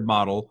standard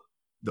model,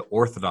 the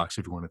orthodox,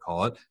 if you want to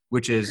call it,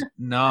 which is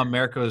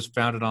America is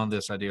founded on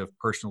this idea of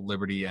personal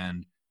liberty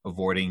and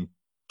avoiding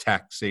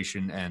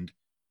taxation and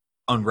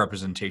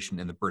unrepresentation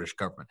in the British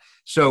government.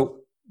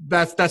 So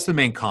that's the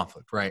main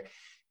conflict, right?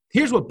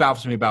 Here's what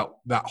baffles me about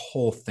that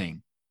whole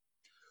thing.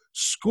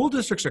 School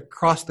districts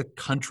across the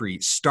country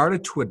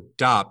started to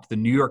adopt the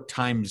New York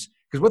Times,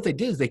 because what they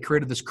did is they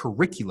created this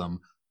curriculum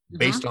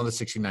based on the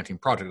 1619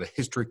 Project, the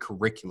history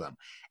curriculum.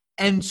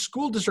 And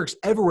school districts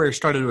everywhere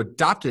started to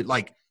adopt it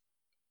like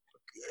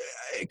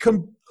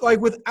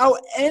without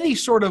any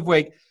sort of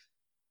like,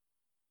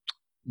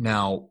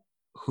 now,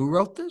 who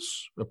wrote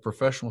this? A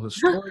professional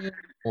historian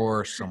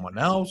or someone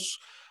else?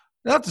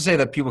 Not to say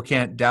that people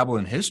can't dabble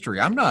in history.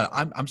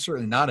 I'm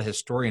certainly not a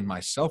historian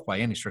myself by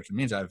any stretch of the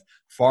means. I have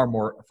far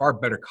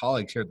better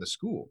colleagues here at the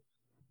school.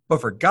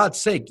 But for God's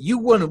sake, you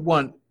wouldn't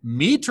want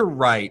me to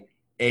write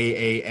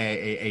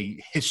a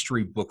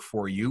history book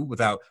for you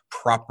without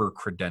proper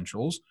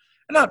credentials.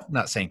 And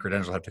not saying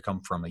credentials have to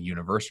come from a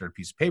university or a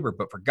piece of paper,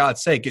 but for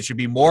God's sake, it should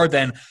be more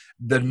than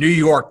the New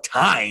York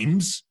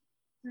Times.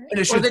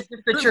 And it should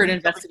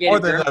more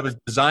than that was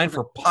designed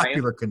for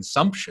popular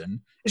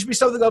consumption. It should be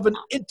something of an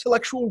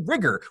intellectual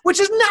rigor, which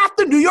is not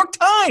the New York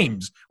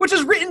Times, which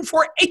is written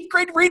for 8th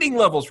grade reading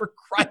levels, for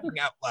crying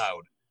out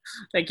loud.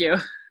 Thank you.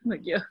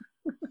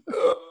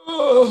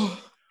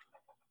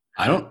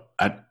 I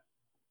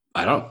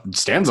don't.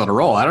 Stan's on a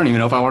roll. I don't even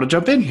know if I want to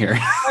jump in here.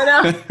 I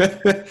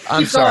know.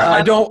 I'm sorry.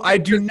 I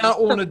do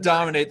not want to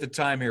dominate the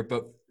time here,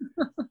 but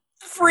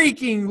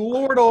freaking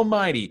Lord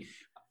Almighty,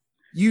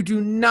 you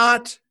do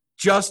not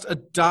just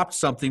adopt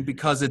something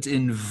because it's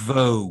in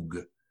vogue.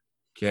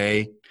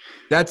 Okay,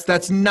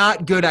 that's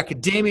not good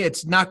academia.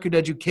 It's not good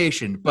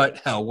education. But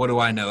hell, what do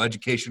I know?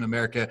 Education in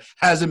America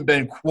hasn't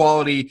been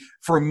quality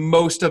for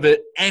most of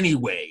it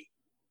anyway.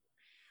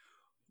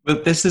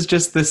 But this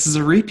is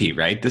a repeat,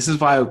 right? This is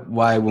why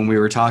when we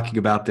were talking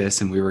about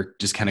this and we were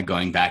just kind of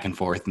going back and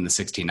forth and the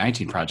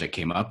 1619 Project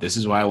came up, this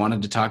is why I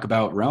wanted to talk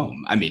about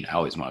Rome. I mean, I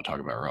always want to talk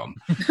about Rome.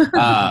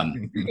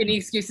 Any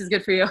excuse is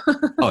good for you.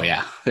 Oh,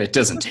 yeah. It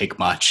doesn't take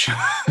much.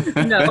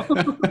 No.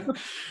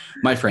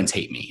 My friends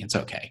hate me. It's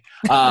okay.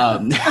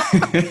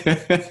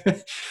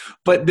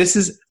 But this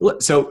is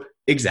so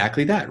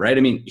exactly that, right? I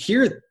mean,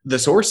 here the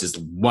source is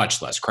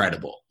much less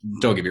credible.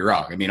 Don't get me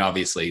wrong. I mean,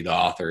 obviously the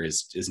author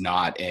is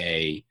not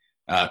a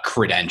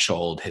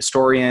credentialed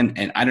historian,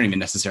 and I don't even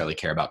necessarily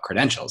care about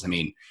credentials. I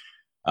mean,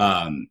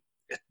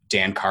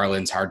 Dan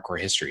Carlin's Hardcore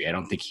History, I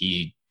don't think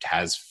he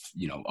has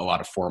a lot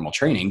of formal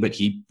training, but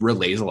he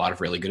relays a lot of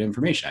really good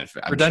information.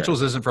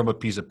 Credentials isn't from a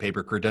piece of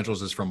paper.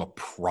 Credentials is from a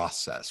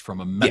process,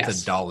 from a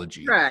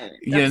methodology. Yes.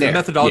 Right. The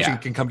methodology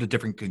can come to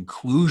different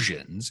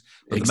conclusions,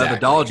 but the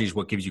methodology is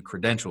what gives you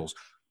credentials.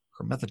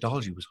 Her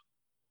methodology was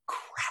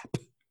crap.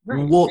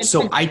 Right. Well,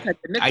 so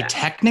I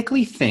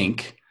technically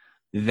think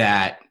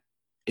that,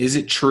 is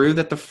it true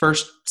that the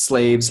first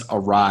slaves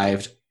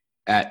arrived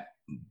at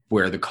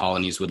where the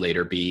colonies would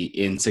later be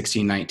in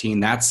 1619?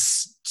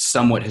 That's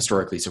somewhat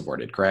historically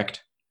supported,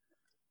 correct?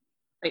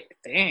 I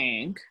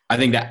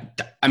think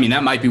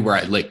that might be where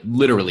I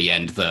literally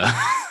end the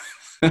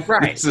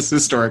right. This is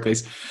historically.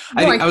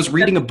 I was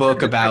reading a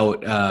book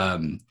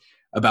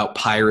about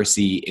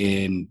piracy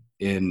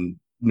in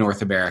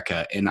North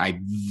America, and I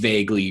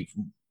vaguely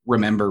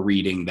remember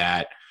reading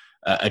that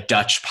a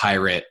Dutch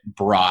pirate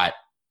brought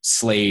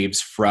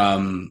slaves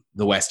from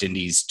the West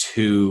Indies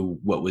to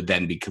what would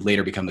then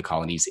later become the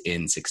colonies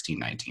in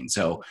 1619.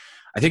 So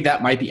I think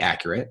that might be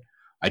accurate.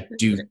 I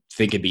do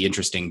think it'd be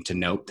interesting to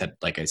note that,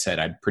 like I said,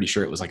 I'm pretty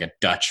sure it was like a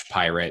Dutch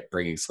pirate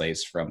bringing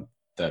slaves from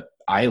the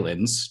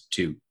islands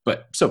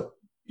but so,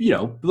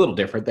 a little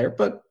different there.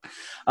 But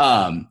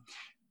so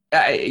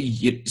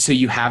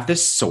you have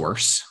this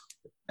source,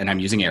 and I'm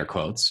using air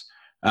quotes,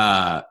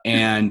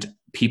 and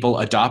people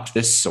adopt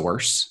this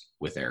source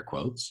with air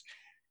quotes,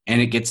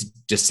 and it gets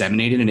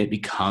disseminated and it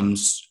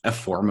becomes a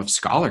form of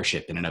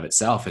scholarship in and of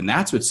itself. And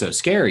that's what's so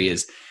scary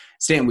is,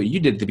 Stan, what you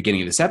did at the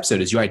beginning of this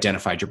episode is you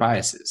identified your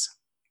biases.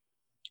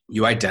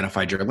 You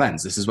identified your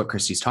lens. This is what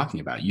Christy's talking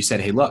about. You said,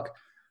 hey, look,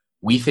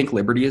 we think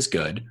liberty is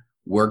good.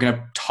 We're going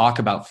to talk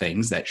about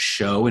things that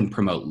show and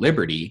promote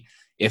liberty.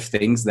 If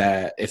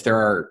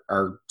there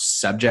are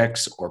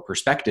subjects or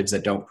perspectives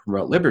that don't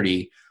promote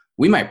liberty,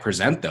 we might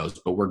present those,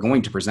 but we're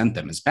going to present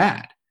them as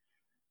bad.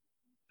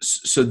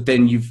 So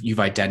then you've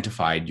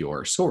identified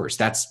your source.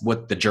 That's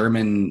what the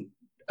German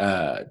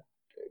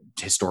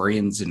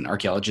historians and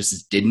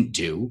archaeologists didn't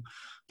do.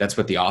 That's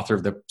what the author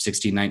of the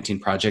 1619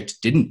 Project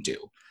didn't do.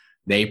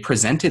 They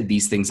presented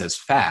these things as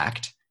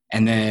fact,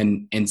 and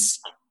then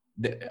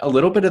a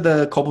little bit of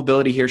the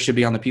culpability here should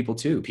be on the people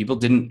too. People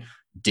didn't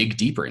dig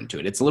deeper into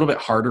it. It's a little bit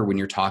harder when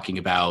you're talking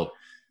about,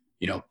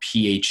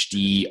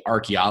 PhD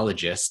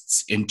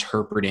archaeologists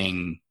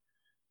interpreting,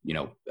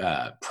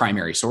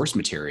 primary source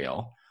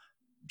material.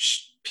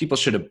 People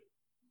should have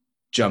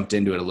jumped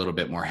into it a little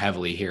bit more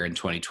heavily here in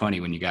 2020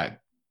 when you got,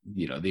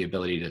 the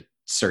ability to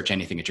search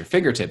anything at your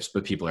fingertips,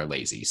 but people are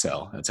lazy.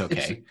 So that's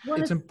okay.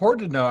 It's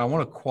important to know. I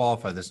want to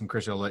qualify this, and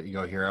Chris, I'll let you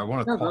go here. I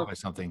want to qualify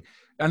something.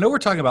 I know we're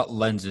talking about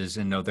lenses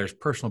and there's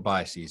personal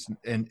biases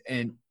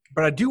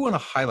but I do want to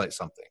highlight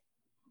something.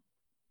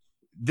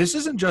 This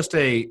isn't just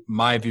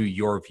my view,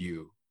 your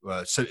view.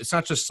 So it's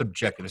not just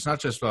subjective. It's not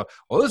just, this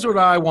is what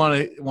I want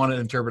to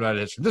interpret out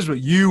of history. This is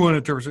what you want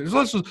to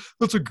interpret.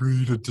 Let's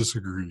agree to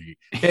disagree.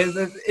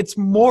 It's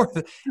more,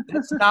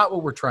 that's not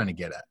what we're trying to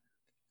get at.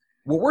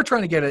 What we're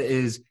trying to get at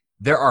is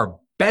there are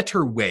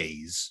better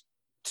ways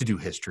to do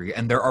history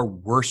and there are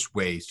worse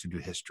ways to do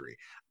history.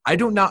 I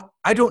don't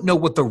know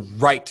what the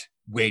right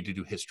way to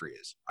do history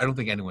is. I don't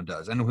think anyone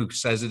does. Anyone who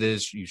says it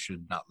is, you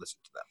should not listen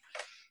to them.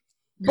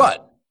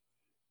 But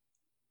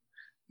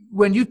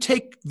when you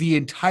take the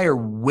entire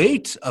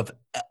weight of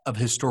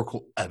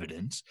historical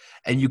evidence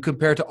and you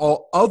compare it to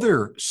all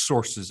other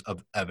sources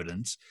of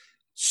evidence,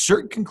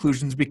 certain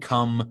conclusions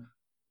become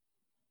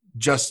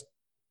just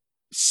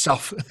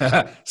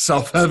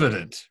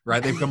self-evident,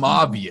 right? They become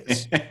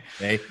obvious.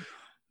 Okay?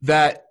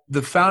 That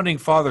the founding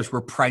fathers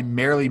were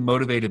primarily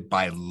motivated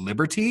by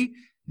liberty,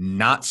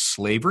 not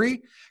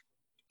slavery,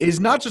 is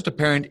not just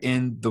apparent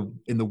in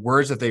the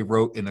words that they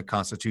wrote in the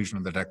Constitution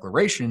or the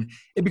Declaration.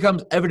 It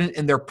becomes evident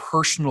in their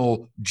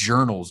personal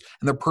journals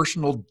and their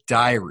personal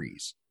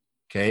diaries.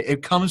 Okay,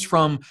 it comes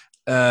from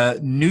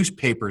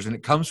newspapers and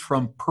it comes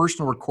from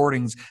personal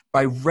recordings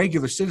by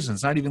regular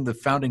citizens, not even the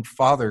founding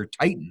father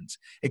titans.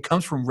 It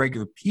comes from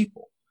regular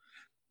people.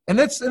 And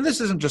this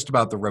isn't just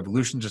about the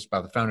revolution, just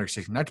about the founder of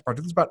 1619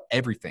 Project. It's about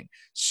everything.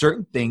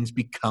 Certain things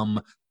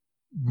become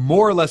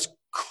more or less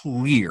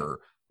clear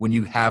when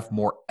you have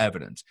more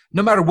evidence,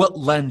 no matter what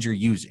lens you're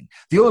using.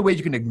 The only way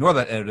you can ignore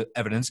that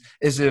evidence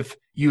is if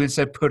you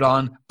instead put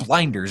on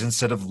blinders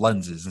instead of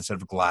lenses,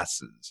 instead of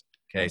glasses.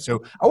 Okay,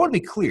 so I want to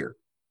be clear.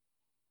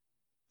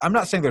 I'm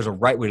not saying there's a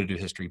right way to do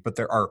history, but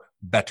there are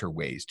better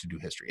ways to do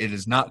history. It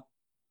is not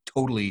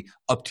totally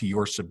up to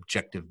your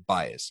subjective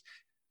bias.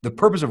 The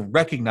purpose of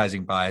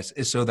recognizing bias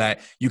is so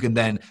that you can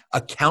then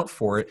account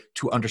for it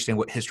to understand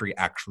what history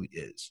actually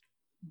is.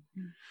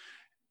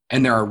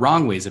 And there are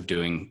wrong ways of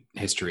doing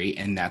history,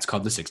 and that's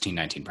called the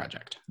 1619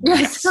 Project.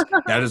 Yes,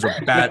 that is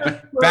a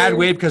bad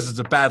way because it's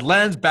a bad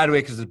lens, bad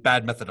way because it's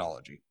bad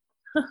methodology.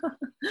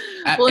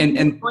 Well,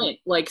 and point,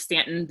 like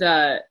Stanton,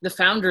 the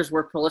founders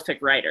were prolific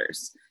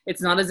writers.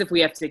 It's not as if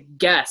we have to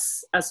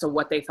guess as to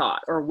what they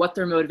thought or what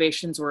their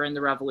motivations were in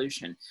the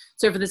revolution.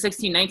 So for the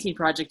 1619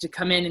 Project to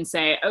come in and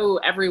say, oh,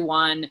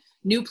 everyone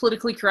knew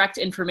politically correct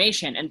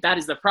information, and that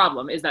is the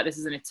problem, is that this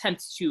is an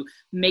attempt to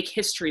make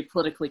history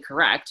politically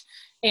correct.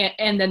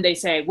 And then they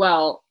say,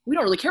 well, we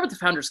don't really care what the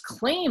founders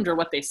claimed or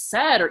what they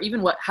said or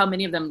even how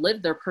many of them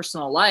lived their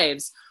personal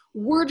lives.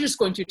 We're just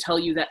going to tell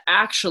you that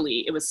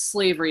actually it was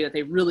slavery that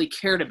they really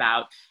cared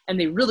about, and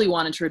they really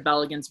wanted to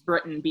rebel against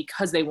Britain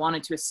because they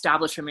wanted to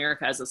establish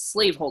America as a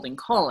slaveholding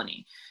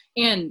colony.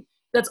 And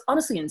that's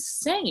honestly an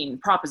insane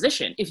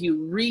proposition if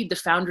you read the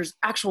founders'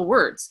 actual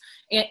words.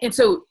 And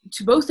so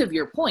to both of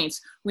your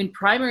points, when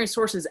primary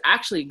sources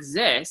actually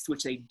exist,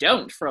 which they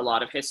don't for a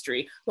lot of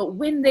history, but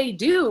when they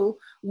do,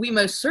 we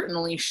most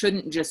certainly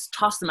shouldn't just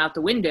toss them out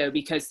the window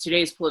because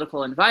today's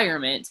political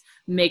environment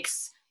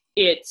makes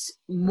it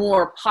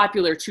more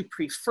popular to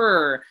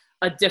prefer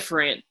a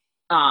different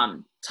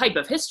type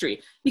of history,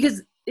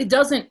 because it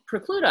doesn't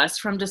preclude us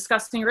from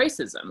discussing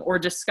racism or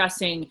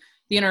discussing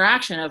the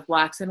interaction of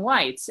blacks and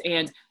whites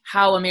and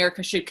how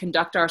America should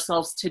conduct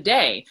ourselves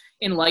today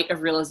in light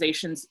of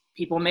realizations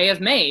people may have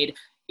made.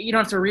 You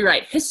don't have to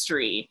rewrite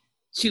history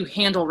to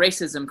handle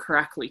racism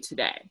correctly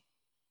today.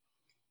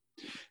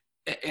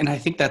 And I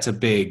think that's a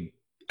big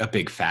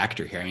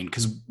factor here. I mean,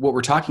 because what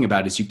we're talking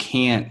about is you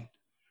can't,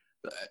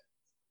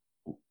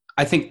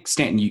 I think,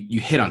 Stanton,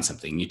 you hit on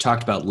something. You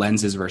talked about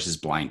lenses versus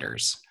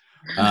blinders.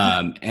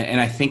 And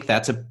I think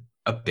that's a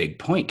big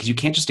point, because you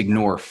can't just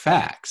ignore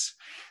facts.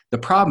 The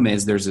problem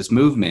is there's this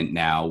movement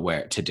now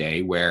where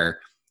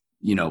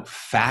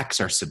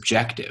facts are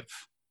subjective,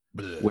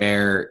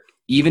 where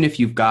even if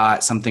you've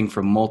got something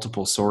from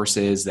multiple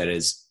sources that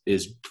is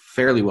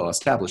fairly well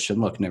established, and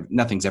look,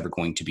 nothing's ever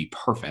going to be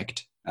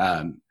perfect.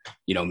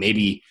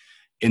 Maybe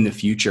in the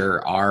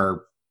future,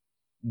 our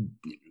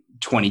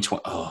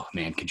 2020, oh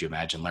man, could you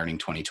imagine learning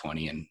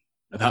 2020 and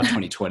about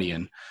 2020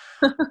 in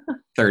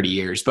 30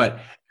 years? But,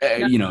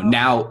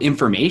 now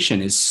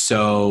information is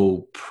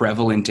so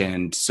prevalent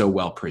and so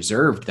well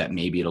preserved that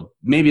maybe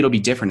it'll be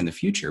different in the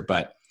future.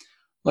 But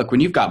look, when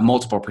you've got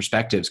multiple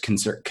perspectives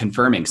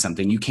confirming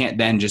something, you can't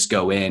then just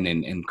go in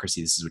and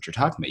Chrissy, this is what you're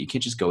talking about. You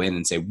can't just go in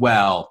and say,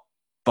 well,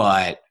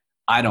 but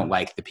I don't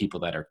like the people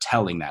that are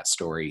telling that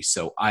story,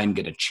 so I'm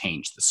going to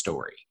change the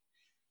story.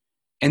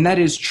 And that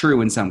is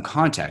true in some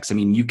contexts. I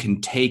mean, you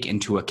can take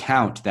into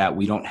account that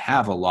we don't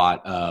have a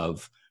lot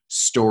of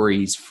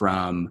stories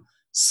from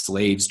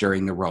slaves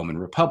during the Roman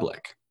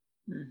Republic.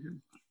 Mm-hmm.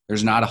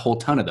 There's not a whole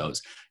ton of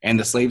those. And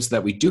the slaves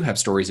that we do have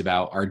stories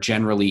about are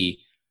generally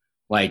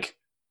like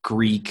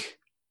Greek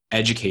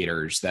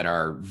educators that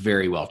are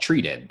very well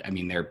treated. I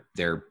mean,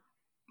 they're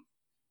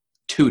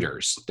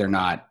tutors. They're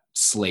not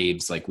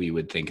slaves like we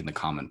would think in the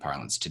common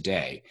parlance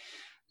today.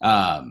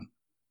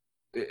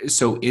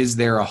 So is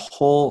there a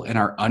hole in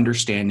our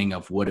understanding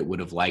of what it would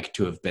have liked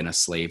to have been a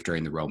slave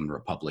during the Roman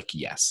Republic?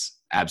 Yes,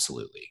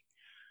 absolutely.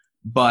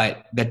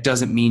 But that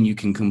doesn't mean you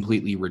can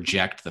completely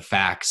reject the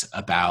facts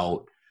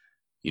about,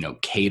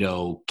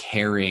 Cato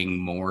caring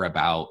more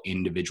about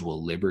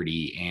individual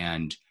liberty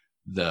and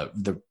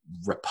the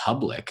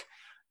Republic,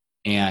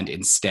 and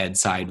instead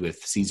side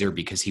with Caesar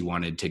because he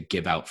wanted to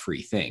give out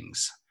free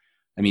things.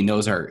 I mean,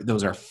 those are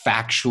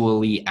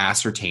factually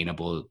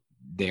ascertainable.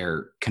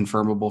 They're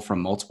confirmable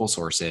from multiple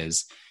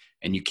sources,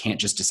 and you can't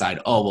just decide,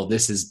 oh, well,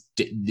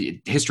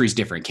 history's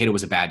different. Cato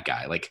was a bad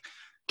guy. Like,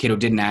 Cato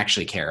didn't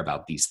actually care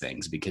about these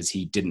things because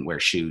he didn't wear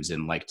shoes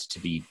and liked to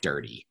be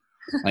dirty.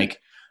 Like,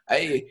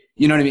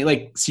 you know what I mean?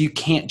 Like, so you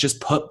can't just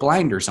put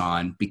blinders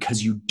on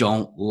because you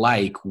don't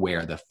like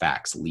where the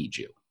facts lead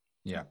you.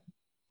 Yeah.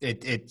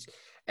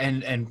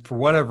 And for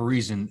whatever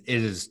reason,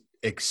 it is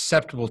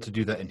acceptable to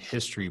do that in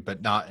history,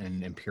 but not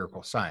in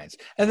empirical science.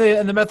 And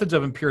the methods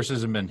of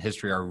empiricism and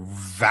history are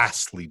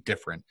vastly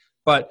different,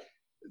 but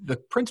the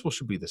principle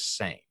should be the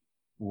same.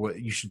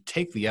 You should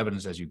take the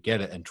evidence as you get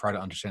it and try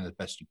to understand it as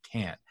best you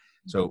can.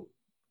 So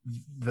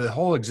the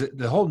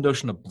whole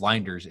notion of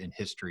blinders in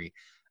history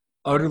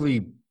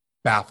utterly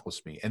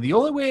baffles me. And the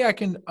only way I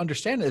can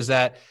understand it is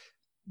that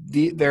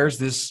there's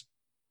this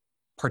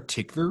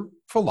particular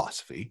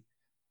philosophy,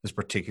 this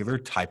particular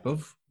type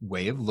of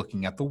way of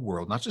looking at the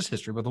world, not just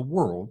history, but the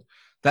world,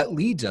 that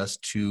leads us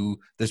to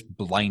this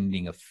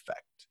blinding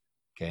effect.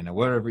 Okay, now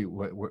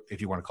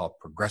if you want to call it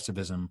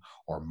progressivism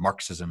or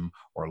Marxism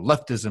or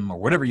leftism or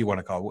whatever you want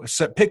to call it,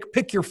 so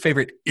pick your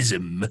favorite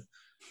ism.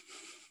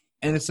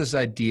 And it's this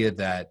idea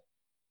that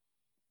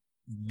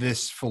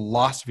this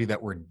philosophy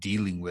that we're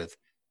dealing with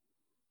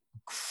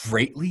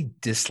greatly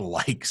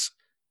dislikes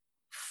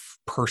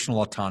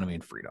personal autonomy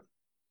and freedom,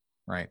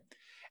 right?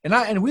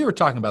 And we were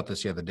talking about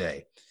this the other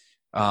day.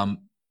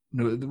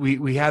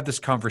 We had this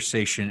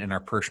conversation in our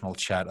personal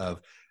chat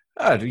of,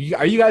 are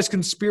you guys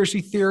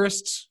conspiracy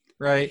theorists?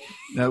 Right?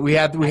 We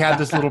had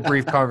this little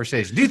brief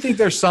conversation. Do you think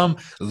there's some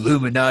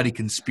Illuminati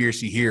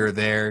conspiracy here or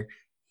there?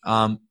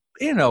 I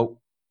don't know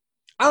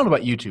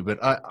about you two, but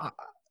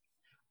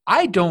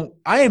I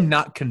am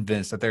not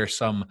convinced that there's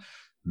some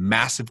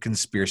massive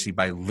conspiracy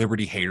by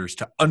liberty haters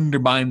to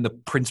undermine the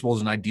principles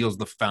and ideals of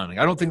the founding.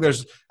 I don't think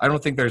there's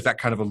that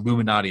kind of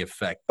Illuminati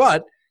effect.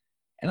 But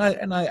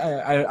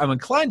I'm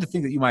inclined to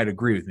think that you might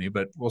agree with me,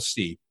 but we'll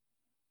see.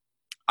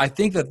 I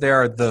think that there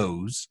are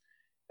those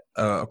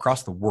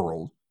across the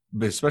world,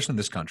 but especially in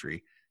this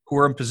country, who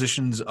are in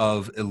positions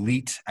of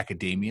elite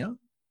academia,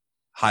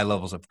 high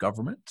levels of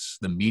government,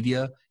 the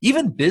media,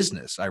 even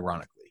business,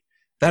 ironically,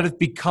 that have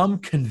become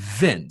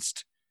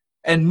convinced,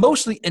 and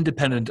mostly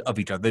independent of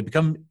each other, they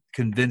become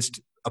convinced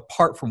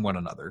apart from one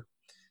another,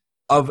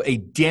 of a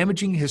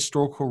damaging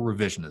historical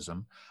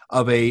revisionism,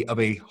 of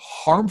a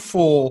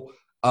harmful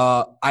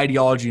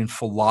ideology and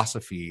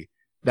philosophy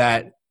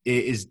that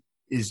is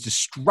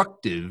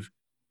destructive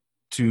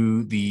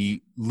to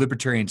the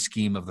libertarian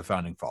scheme of the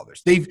founding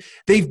fathers.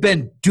 They've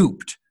been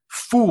duped,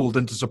 fooled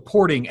into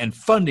supporting and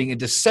funding and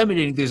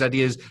disseminating these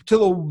ideas to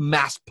the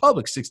mass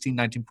public.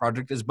 1619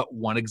 Project is but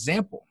one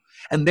example.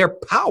 And their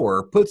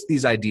power puts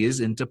these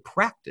ideas into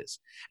practice.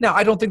 Now,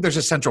 I don't think there's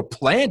a central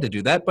plan to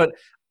do that, but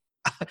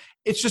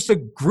it's just a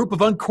group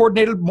of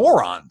uncoordinated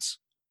morons.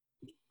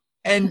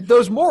 And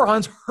those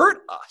morons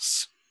hurt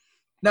us.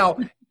 Now,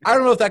 I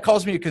don't know if that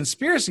calls me a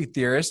conspiracy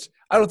theorist.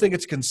 I don't think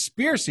it's a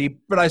conspiracy,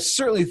 but I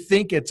certainly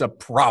think it's a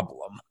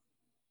problem.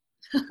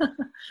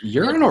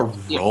 You're on a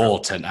roll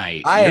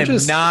tonight. I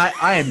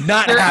am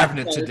not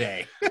having it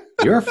today.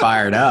 You're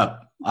fired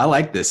up. I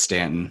like this,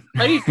 Stanton.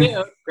 How do you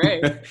feel?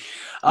 Great.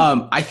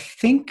 I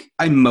think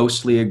I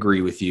mostly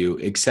agree with you,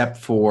 except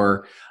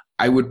for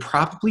I would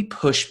probably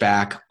push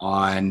back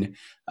on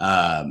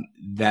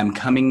them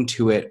coming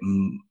to it,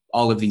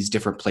 all of these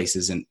different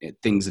places and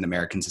things in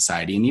American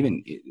society and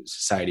even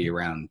society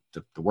around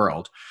the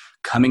world,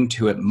 coming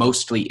to it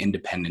mostly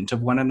independent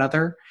of one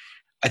another.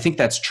 I think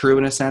that's true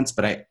in a sense,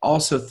 but I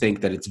also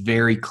think that it's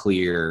very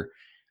clear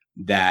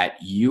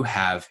that you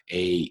have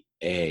a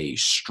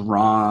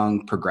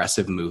strong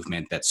progressive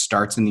movement that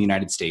starts in the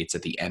United States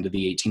at the end of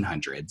the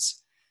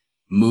 1800s,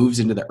 moves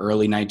into the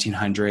early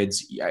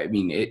 1900s. I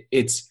mean,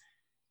 it's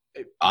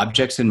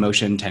objects in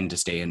motion tend to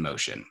stay in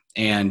motion.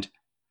 And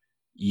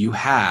you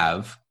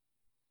have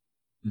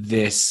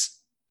this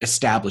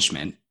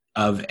establishment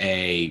of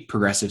a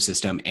progressive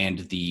system and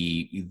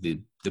the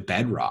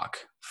bedrock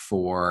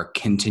for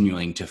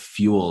continuing to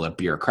fuel a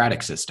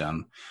bureaucratic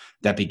system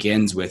that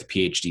begins with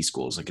PhD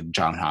schools like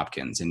Johns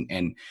Hopkins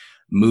and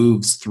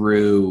moves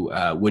through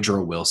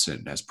Woodrow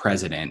Wilson as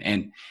president.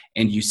 And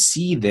you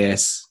see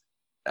this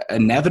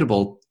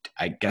inevitable,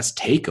 I guess,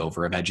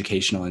 takeover of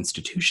educational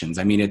institutions.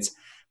 I mean,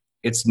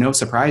 it's no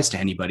surprise to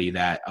anybody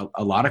that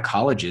a lot of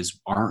colleges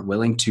aren't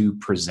willing to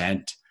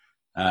present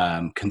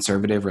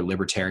conservative or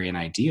libertarian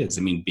ideas.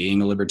 I mean,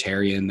 being a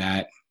libertarian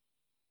that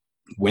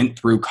went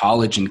through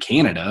college in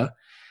Canada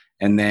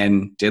and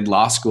then did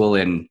law school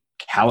in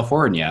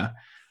California.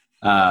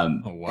 Oh,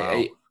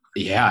 wow.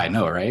 Yeah, I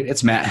know, right?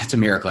 It's a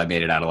miracle I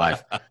made it out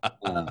alive.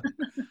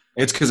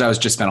 It's because I was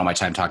just spent all my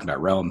time talking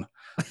about Rome.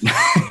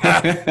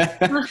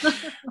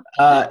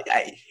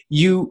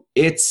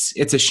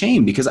 It's a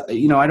shame because,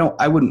 you know,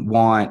 I wouldn't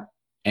want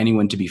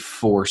anyone to be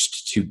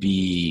forced to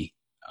be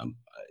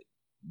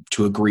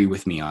to agree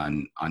with me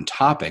on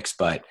topics,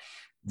 but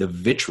the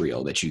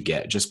vitriol that you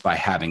get just by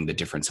having the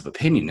difference of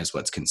opinion is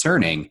what's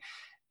concerning.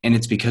 And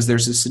it's because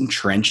there's this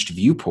entrenched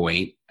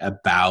viewpoint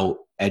about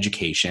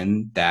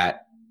education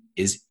that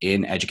is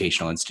in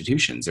educational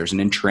institutions. There's an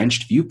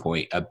entrenched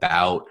viewpoint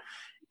about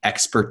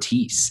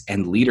expertise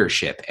and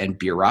leadership and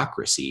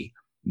bureaucracy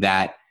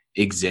that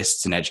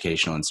exists in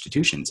educational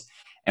institutions.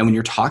 And when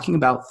you're talking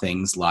about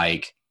things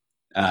like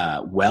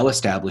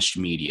well-established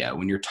media,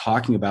 when you're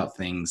talking about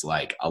things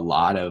like a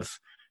lot of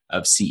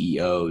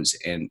CEOs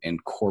and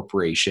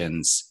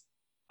corporations,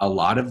 a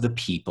lot of the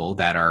people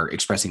that are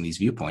expressing these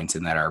viewpoints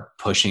and that are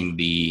pushing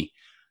the,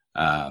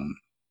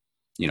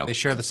 they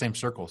share the same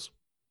circles.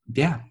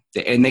 Yeah.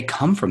 And they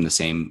come from the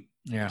same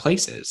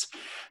places.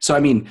 So, I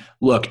mean,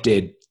 look,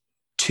 did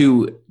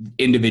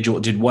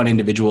one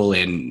individual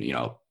in, you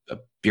know, a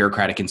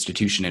bureaucratic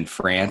institution in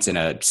France and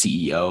a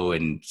CEO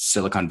in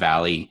Silicon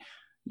Valley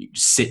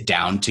sit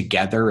down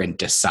together and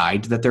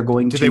decide that they're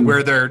going to? Do they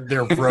wear their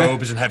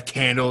robes and have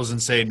candles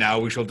and say, now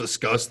we shall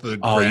discuss the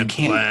grand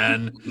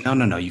plan?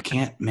 No. You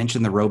can't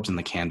mention the robes and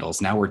the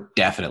candles. Now we're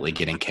definitely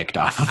getting kicked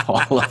off of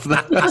all of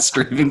the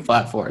streaming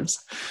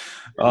platforms.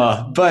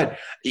 But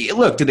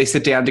look, did they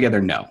sit down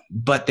together? No,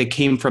 but they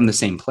came from the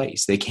same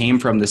place. They came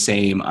from the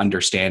same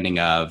understanding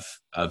of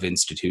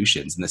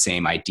institutions and the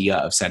same idea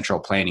of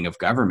central planning of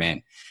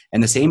government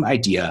and the same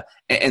idea.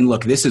 And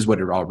look, this is what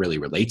it all really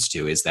relates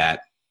to, is that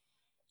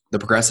the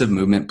progressive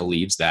movement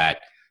believes that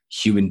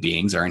human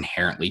beings are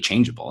inherently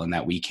changeable and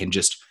that we can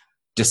just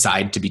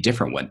decide to be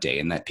different one day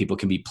and that people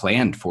can be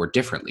planned for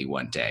differently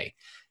one day.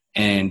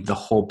 And the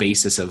whole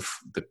basis of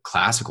the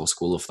classical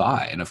school of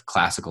thought and of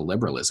classical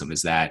liberalism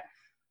is that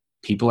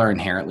people are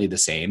inherently the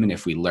same. And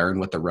if we learn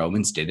what the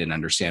Romans did and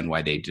understand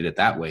why they did it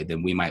that way,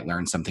 then we might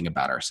learn something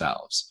about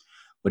ourselves.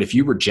 But if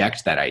you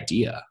reject that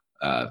idea,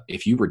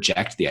 if you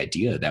reject the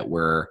idea that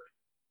we're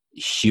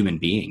human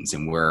beings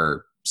and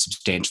we're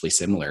substantially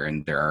similar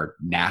and there are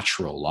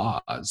natural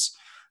laws,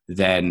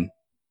 then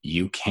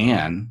you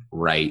can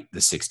write the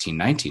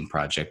 1619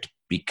 Project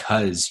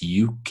because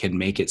you can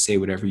make it say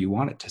whatever you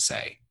want it to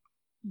say.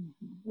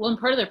 Well, and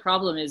part of the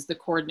problem is the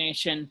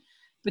coordination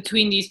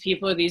between these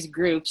people, these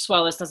groups.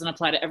 While this doesn't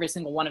apply to every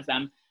single one of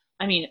them,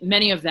 I mean,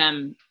 many of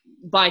them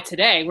by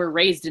today were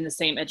raised in the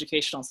same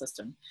educational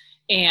system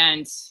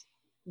and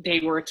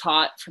they were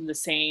taught from the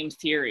same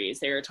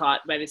theories. They were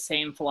taught by the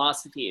same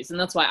philosophies. And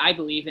that's why I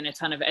believe in a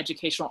ton of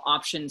educational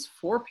options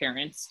for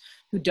parents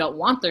who don't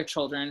want their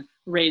children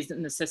raised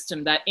in the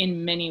system that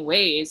in many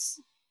ways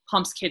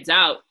pumps kids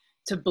out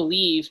to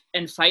believe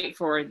and fight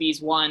for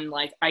these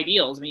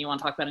ideals. I mean, you want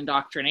to talk about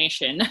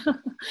indoctrination.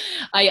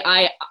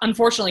 I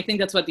unfortunately think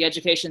that's what the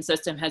education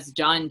system has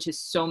done to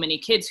so many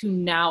kids who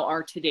now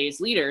are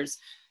today's leaders.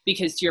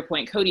 Because to your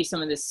point, Cody,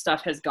 some of this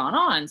stuff has gone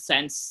on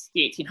since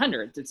the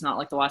 1800s. It's not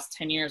like the last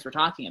 10 years we're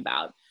talking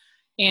about.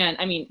 And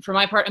I mean, for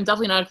my part, I'm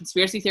definitely not a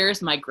conspiracy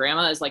theorist. My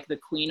grandma is like the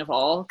queen of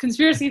all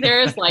conspiracy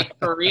theorists, like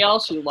for real.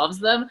 She loves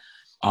them.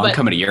 I'm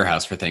coming to your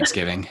house for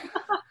Thanksgiving.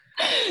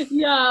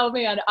 Yeah, oh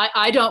man.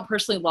 I don't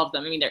personally love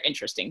them. I mean, they're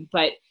interesting,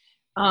 but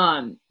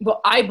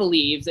I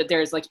believe that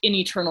there's like an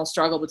eternal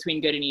struggle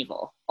between good and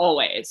evil,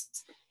 always.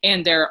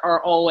 And there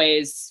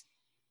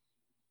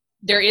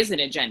is an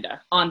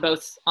agenda on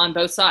both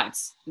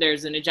sides.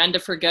 There's an agenda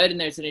for good and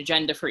there's an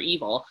agenda for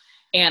evil.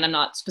 And I'm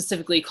not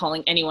specifically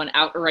calling anyone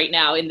out right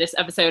now in this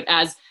episode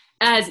as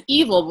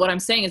evil. What I'm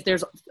saying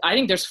is I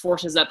think there's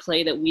forces at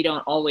play that we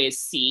don't always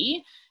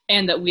see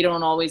and that we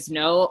don't always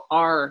know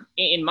are,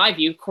 in my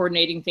view,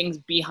 coordinating things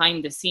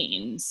behind the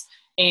scenes.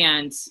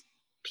 And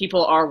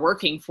people are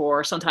working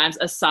for sometimes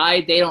a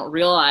side they don't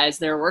realize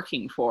they're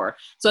working for.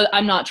 So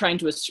I'm not trying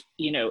to,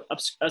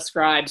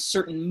 ascribe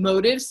certain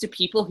motives to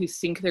people who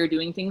think they're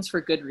doing things for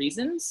good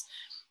reasons.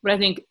 But I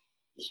think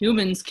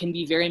humans can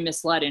be very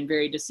misled and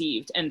very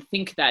deceived and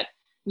think that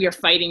we are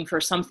fighting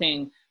for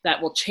something that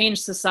will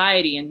change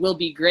society and will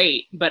be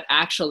great. But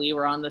actually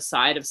we're on the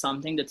side of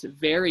something that's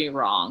very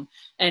wrong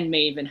and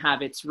may even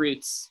have its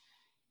roots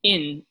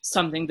in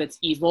something that's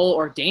evil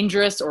or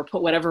dangerous, or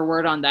put whatever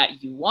word on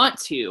that you want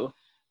to.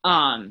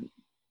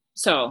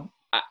 So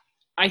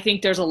I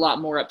think there's a lot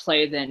more at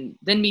play than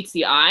meets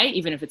the eye,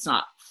 even if it's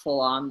not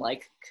full on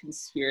like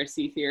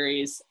conspiracy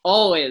theories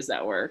always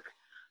at work.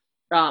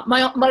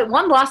 my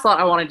one last thought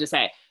I wanted to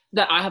say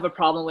that I have a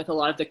problem with a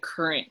lot of the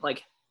current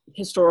like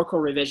historical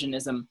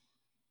revisionism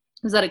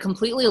is that it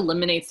completely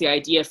eliminates the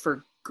idea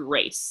for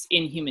grace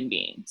in human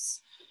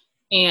beings.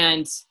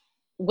 And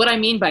what I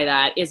mean by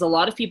that is a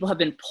lot of people have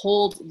been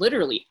pulled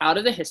literally out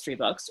of the history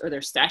books, or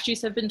their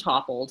statues have been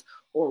toppled,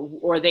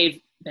 or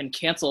they've been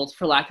canceled,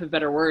 for lack of a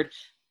better word,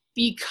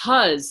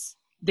 because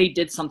they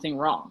did something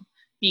wrong,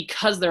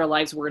 because their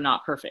lives were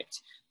not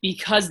perfect,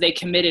 because they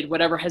committed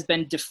whatever has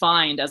been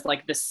defined as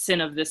like the sin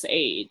of this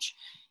age.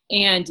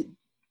 And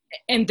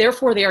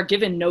therefore they are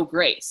given no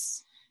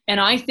grace. And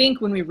I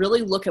think when we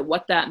really look at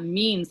what that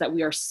means that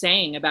we are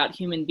saying about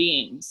human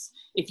beings,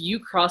 if you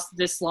cross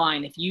this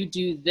line, if you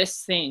do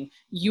this thing,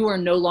 you are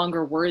no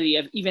longer worthy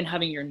of even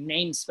having your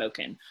name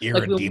spoken.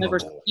 Like we'll never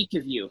speak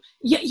of you.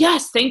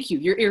 Yes, thank you.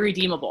 You're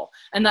irredeemable.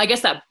 And I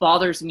guess that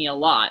bothers me a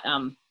lot.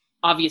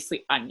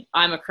 Obviously,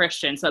 I'm a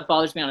Christian, so that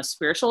bothers me on a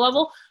spiritual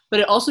level,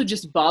 but it also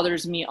just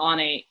bothers me on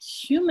a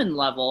human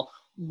level.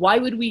 Why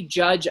would we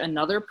judge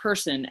another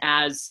person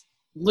as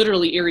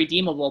literally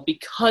irredeemable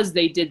because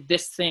they did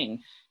this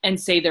thing and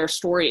say their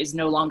story is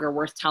no longer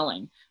worth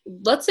telling?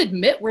 Let's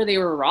admit where they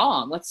were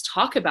wrong. Let's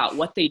talk about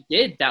what they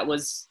did that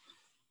was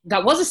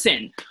a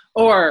sin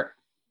or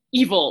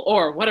evil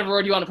or whatever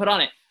word you want to put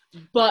on it.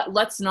 But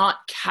let's not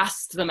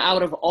cast them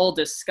out of all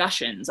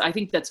discussions. I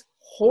think that's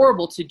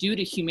horrible to do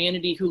to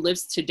humanity who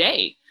lives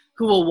today,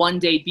 who will one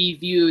day be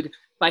viewed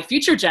by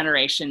future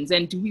generations.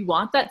 And do we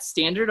want that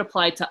standard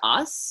applied to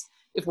us?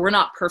 If we're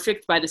not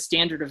perfect by the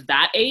standard of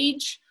that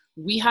age,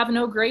 we have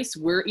no grace.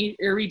 We're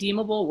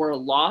irredeemable. We're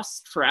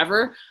lost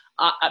forever.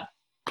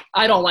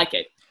 I don't like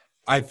it.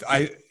 That's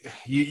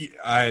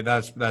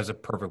a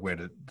perfect way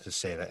to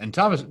say that. And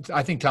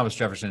I think Thomas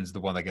Jefferson is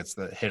the one that gets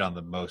the hit on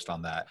the most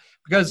on that,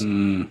 because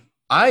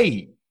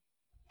I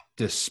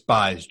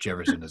despise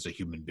Jefferson as a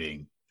human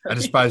being. I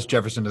despise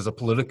Jefferson as a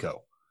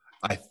politico.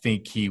 I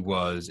think he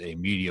was a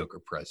mediocre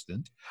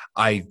president.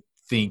 I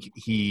think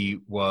he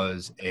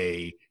was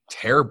a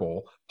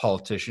terrible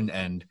politician,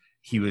 and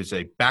he was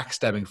a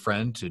backstabbing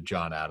friend to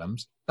John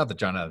Adams. Not that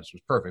John Adams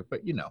was perfect,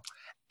 but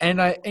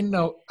And I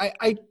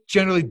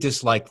generally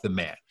dislike the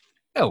man.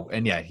 Oh,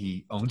 and yet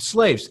he owned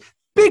slaves.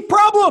 Big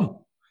problem.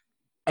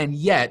 And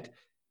yet,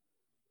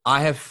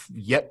 I have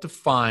yet to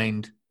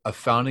find a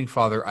founding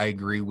father I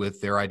agree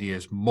with their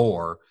ideas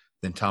more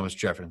than Thomas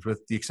Jefferson,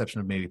 with the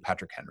exception of maybe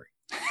Patrick Henry.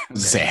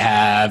 Say,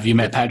 have you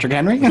met Patrick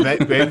Henry?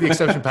 Maybe the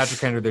exception of Patrick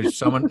Henry. There's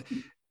someone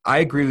I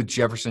agree with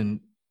Jefferson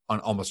on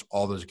almost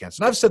all those accounts.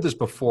 And I've said this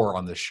before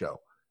on this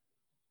show.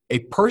 A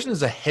person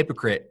is a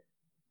hypocrite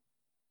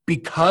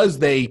because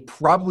they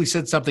probably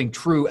said something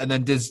true and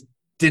then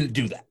didn't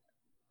do that,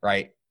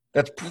 right?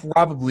 That's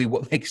probably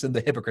what makes them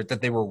the hypocrite,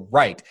 that they were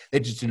right. They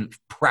just didn't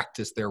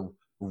practice their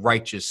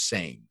righteous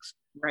sayings.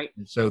 Right.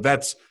 And so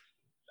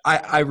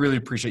I really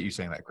appreciate you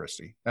saying that,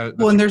 Christy.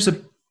 Well, and there's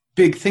a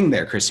big thing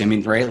there, Christy. I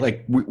mean, right?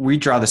 Like we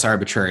draw this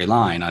arbitrary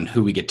line on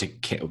who we get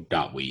to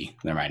not we.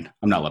 Never mind.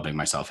 I'm not lumping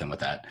myself in with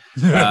that.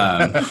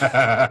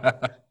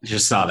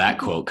 Just saw that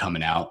quote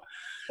coming out.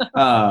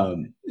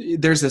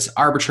 There's this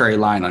arbitrary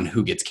line on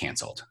who gets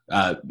canceled.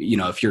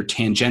 If you're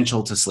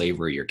tangential to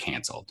slavery, you're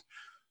canceled,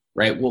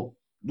 right? Well,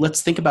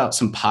 let's think about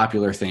some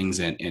popular things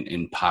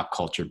in pop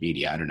culture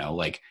media. I don't know,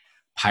 like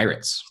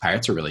pirates.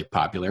 Pirates are really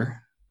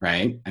popular,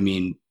 right? I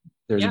mean,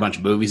 there's a bunch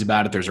of movies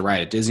about it. There's a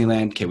ride at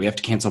Disneyland. Okay, we have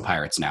to cancel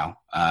pirates now.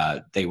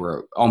 They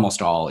were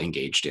almost all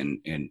engaged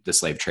in the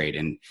slave trade.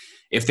 And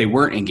if they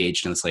weren't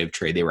engaged in the slave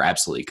trade, they were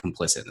absolutely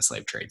complicit in the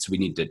slave trade. So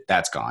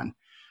that's gone.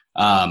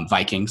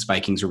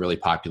 Vikings are really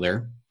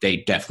popular. They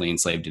definitely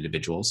enslaved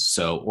individuals.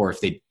 So, or if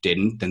they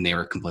didn't, then they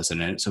were complicit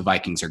in it. So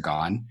Vikings are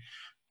gone.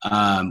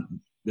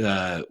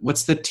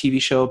 What's the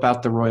TV show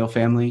about the royal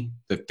family?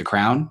 The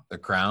Crown? The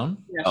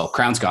Crown? Yes. Oh,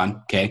 Crown's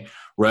gone. Okay.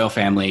 Royal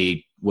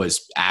family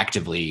was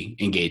actively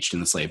engaged in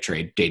the slave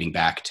trade dating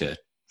back to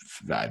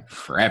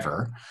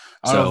forever.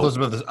 I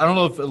don't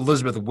know if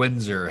Elizabeth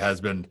Windsor has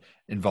been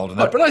involved in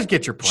that, but I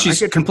get your point. She's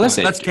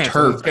complicit. Let's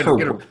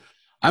cancel.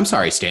 I'm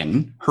sorry,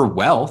 Stanton. Her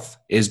wealth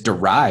is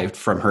derived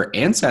from her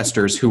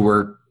ancestors who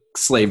were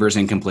slavers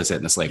and complicit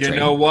in the slave trade. You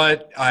know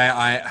what?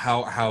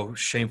 How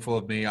shameful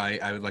of me.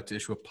 I would like to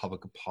issue a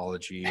public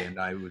apology, and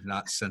I was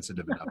not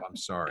sensitive enough. I'm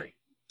sorry.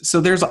 So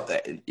there's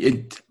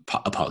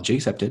apology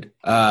accepted.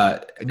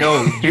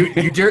 No,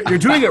 you're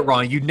doing it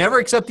wrong. You never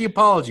accept the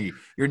apology.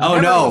 You're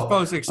never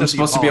supposed to accept. I'm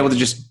supposed to be able to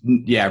just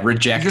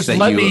reject just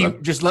that.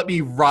 Just let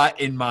me rot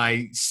in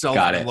my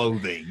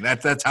self-loathing.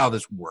 That's how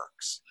this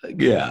works.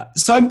 Yeah.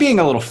 So I'm being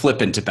a little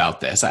flippant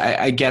about this.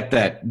 I get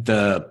that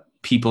a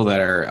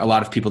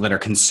lot of people that are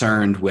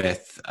concerned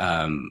with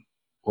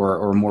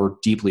or more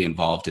deeply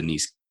involved in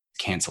these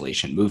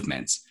cancellation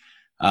movements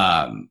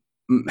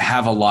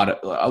have a lot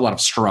of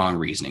strong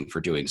reasoning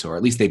for doing so, or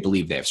at least they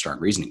believe they have strong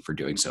reasoning for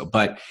doing so.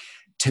 But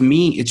to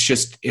me,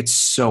 it's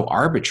so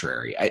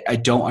arbitrary. I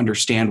don't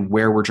understand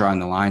where we're drawing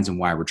the lines and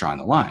why we're drawing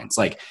the lines.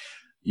 Like,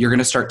 you're going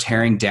to start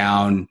tearing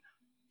down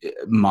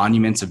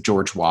monuments of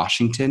George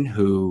Washington,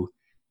 who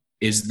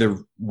is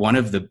one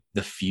of the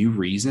few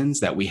reasons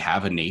that we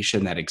have a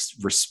nation that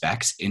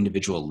respects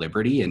individual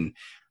liberty. And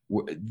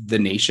the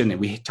nation,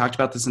 and we talked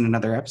about this in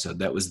another episode,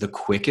 that was the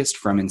quickest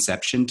from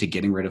inception to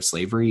getting rid of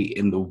slavery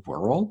in the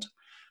world.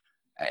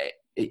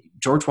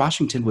 George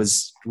Washington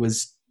was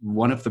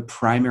one of the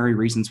primary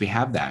reasons we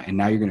have that. And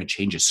now you're going to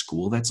change a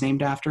school that's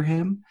named after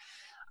him.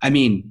 I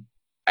mean,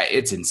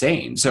 it's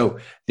insane. So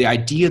the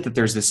idea that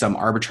there's some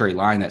arbitrary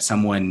line that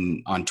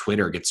someone on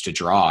Twitter gets to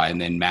draw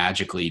and then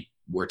magically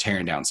we're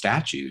tearing down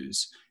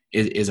statues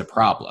is a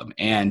problem.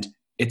 And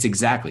it's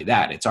exactly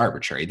that. It's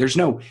arbitrary. There's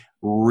no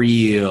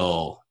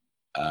real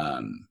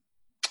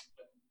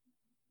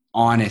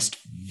honest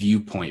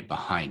viewpoint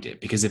behind it,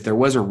 because if there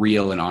was a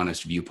real and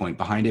honest viewpoint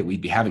behind it, we'd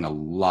be having a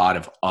lot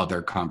of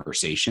other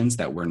conversations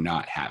that we're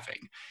not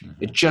having.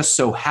 Mm-hmm. It just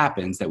so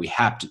happens that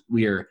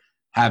we're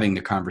having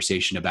the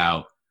conversation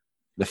about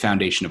the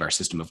foundation of our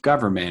system of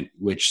government,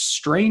 which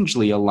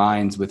strangely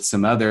aligns with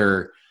some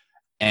other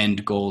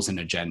end goals and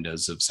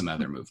agendas of some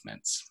other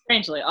movements.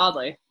 Strangely,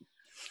 oddly.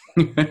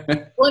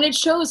 Well, and it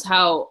shows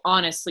how,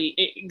 honestly,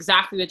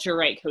 exactly that you're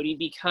right, Cody,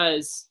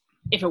 because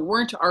if it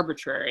weren't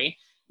arbitrary,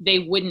 they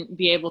wouldn't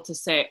be able to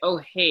say, oh,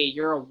 hey,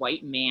 you're a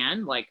white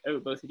man, like, oh,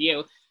 both of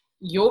you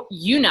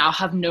now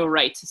have no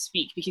right to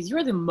speak because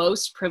you're the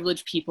most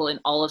privileged people in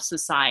all of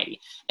society.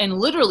 And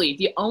literally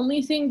the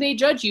only thing they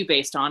judge you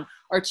based on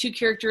are two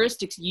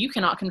characteristics you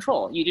cannot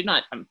control.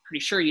 I'm pretty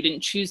sure you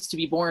didn't choose to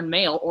be born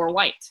male or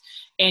white,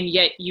 and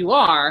yet you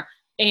are.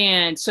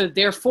 And so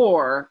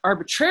therefore,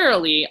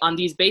 arbitrarily on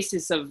these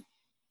basis of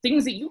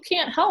things that you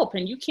can't help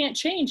and you can't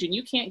change and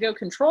you can't go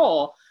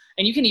control,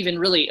 and you can even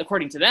really,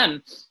 according to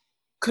them,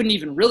 couldn't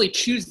even really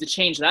choose to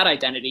change that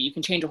identity. You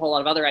can change a whole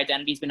lot of other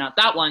identities, but not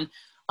that one.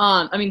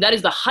 I mean, that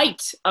is the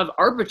height of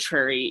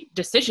arbitrary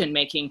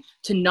decision-making,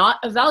 to not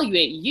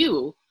evaluate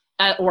you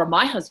or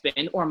my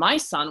husband or my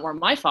son or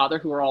my father,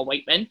 who are all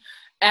white men,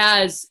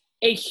 as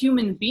a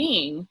human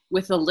being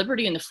with the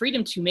liberty and the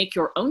freedom to make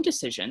your own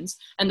decisions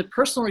and the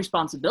personal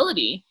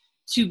responsibility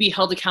to be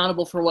held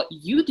accountable for what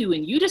you do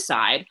and you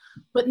decide,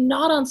 but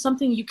not on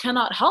something you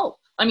cannot help.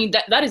 I mean,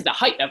 that is the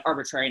height of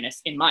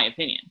arbitrariness, in my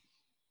opinion.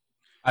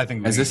 I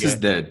think this is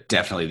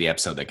definitely the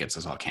episode that gets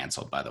us all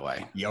canceled, by the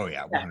way. Oh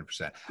yeah,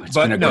 100%. It's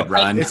been a good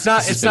run. It's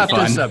not this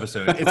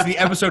episode. It's the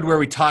episode where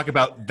we talk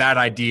about that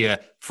idea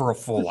for a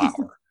full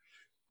hour.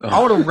 I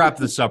want to wrap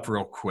this up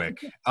real quick.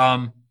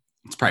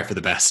 It's probably for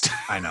the best.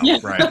 I know,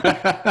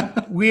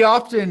 right? We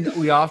often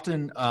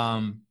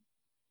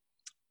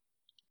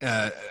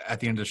at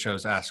the end of the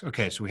shows ask,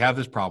 okay, so we have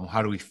this problem.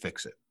 How do we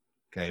fix it?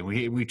 Okay,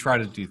 we try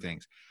to do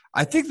things.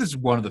 I think this is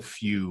one of the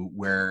few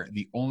where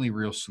the only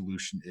real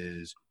solution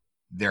is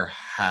there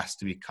has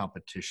to be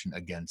competition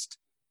against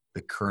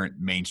the current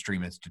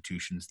mainstream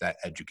institutions that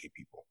educate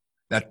people.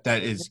 That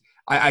is,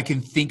 I can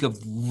think of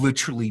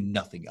literally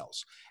nothing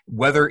else.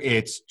 Whether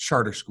it's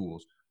charter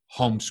schools,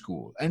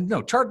 homeschool, and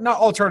not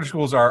all charter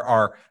schools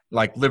are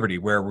like Liberty,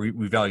 where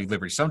we value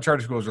liberty. Some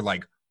charter schools are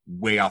like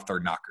way off their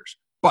knockers.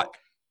 But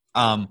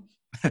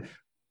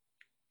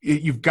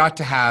you've got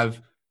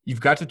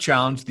to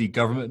challenge the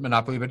government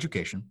monopoly of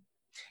education.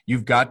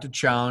 You've got to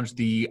challenge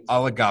the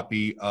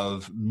oligopoly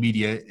of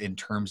media in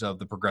terms of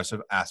the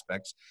progressive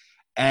aspects.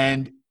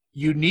 And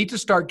you need to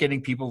start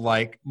getting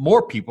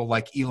more people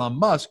like Elon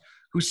Musk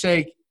who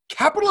say,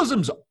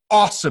 capitalism's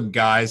awesome,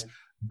 guys.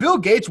 Bill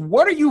Gates,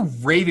 what are you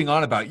raving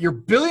on about? Your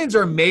billions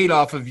are made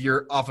off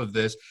of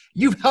this.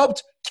 You've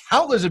helped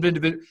countless of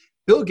individuals.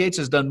 Bill Gates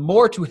has done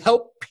more to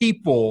help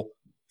people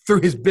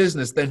through his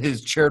business than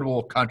his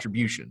charitable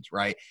contributions,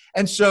 right?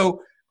 And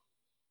so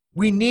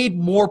we need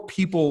more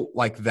people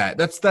like that.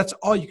 That's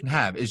all you can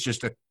have, is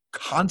just a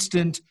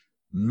constant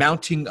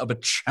mounting of a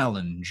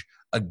challenge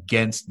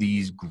against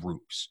these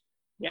groups.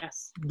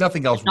 Yes.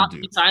 Nothing else will do.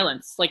 Not be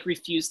silenced, like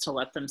refuse to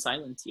let them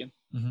silence you.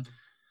 Mm-hmm.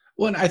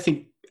 Well, and I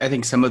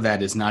think some of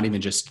that is not even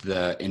just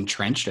the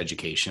entrenched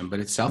education, but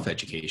it's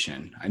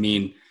self-education. I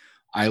mean,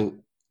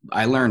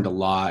 I learned a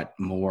lot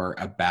more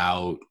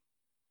about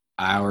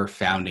our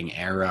founding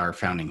era, our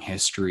founding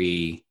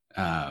history.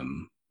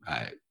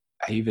 I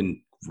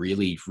even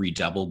really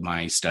redoubled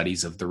my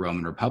studies of the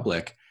Roman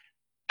Republic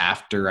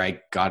after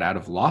I got out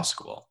of law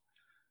school.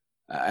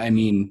 I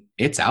mean,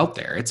 it's out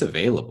there, it's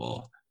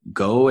available.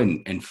 Go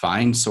and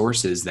find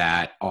sources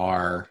that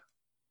are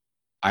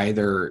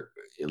either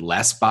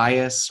less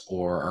biased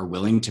or are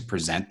willing to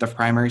present the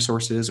primary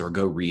sources, or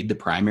go read the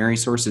primary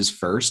sources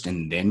first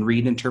and then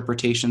read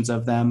interpretations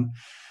of them.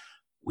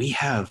 We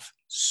have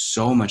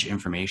so much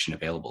information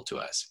available to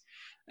us.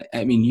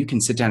 I mean, you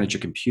can sit down at your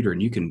computer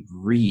and you can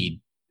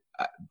read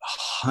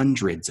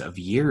hundreds of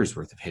years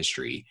worth of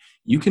history.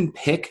 You can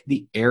pick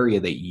the area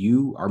that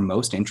you are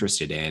most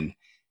interested in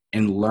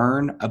and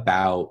learn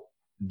about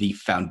the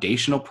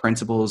foundational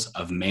principles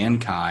of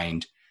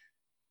mankind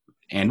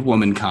and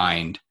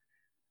womankind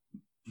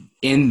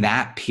in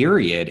that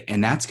period.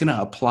 And that's going to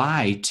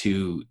apply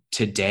to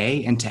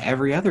today and to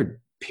every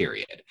other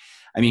period.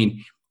 I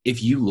mean,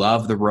 if you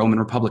love the Roman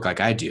Republic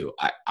like I do,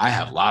 I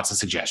have lots of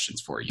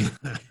suggestions for you.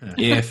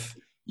 If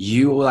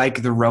you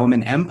like the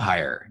Roman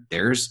Empire,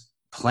 there's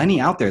plenty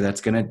out there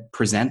that's going to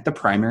present the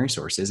primary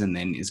sources and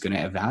then is going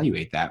to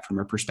evaluate that from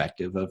a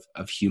perspective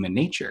of human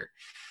nature.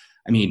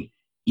 I mean,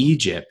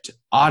 Egypt,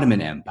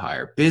 Ottoman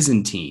Empire,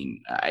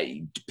 Byzantine,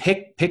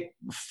 pick,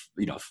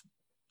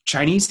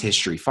 Chinese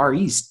history, Far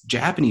East,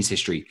 Japanese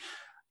history.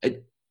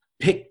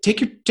 Take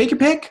your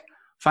pick,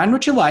 find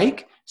what you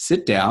like,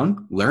 sit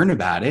down, learn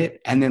about it,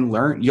 and then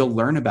you'll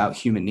learn about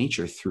human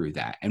nature through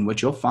that. And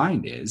what you'll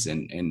find is,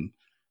 and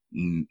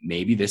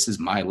maybe this is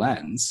my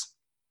lens,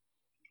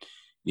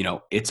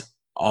 it's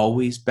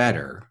always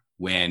better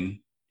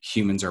when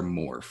humans are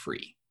more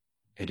free.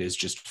 It is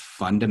just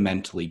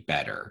fundamentally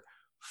better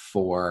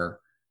for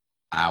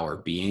our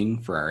being,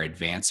 for our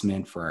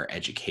advancement, for our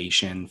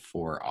education,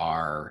 for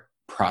our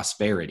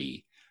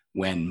prosperity,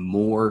 when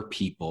more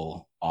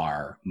people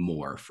are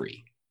more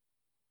free.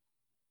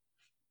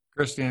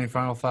 Christy, any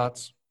final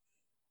thoughts?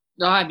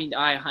 No, I mean,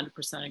 I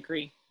 100%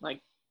 agree.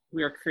 Like,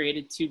 we are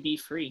created to be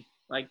free.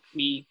 Like,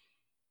 we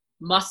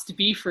must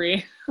be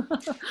free.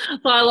 So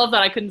I love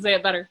that. I couldn't say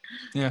it better.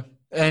 Yeah.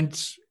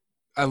 And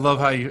I love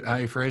how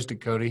you phrased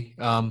it, Cody.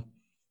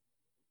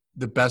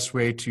 The best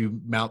way to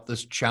mount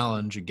this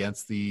challenge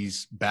against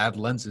these bad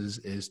lenses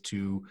is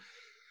to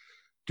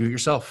do it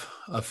yourself.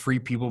 Free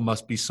people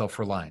must be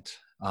self-reliant.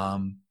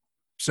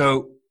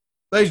 So,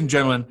 ladies and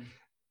gentlemen,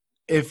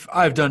 if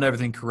I've done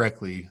everything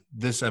correctly,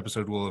 this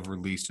episode will have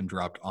released and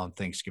dropped on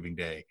Thanksgiving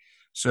Day.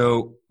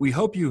 So we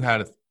hope you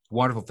had a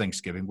wonderful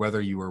Thanksgiving,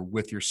 whether you were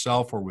with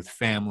yourself or with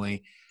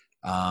family.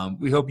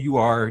 We hope you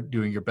are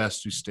doing your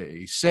best to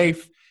stay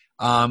safe.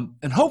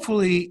 And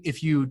hopefully,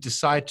 if you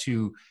decide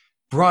to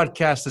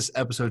broadcast this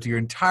episode to your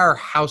entire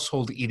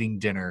household eating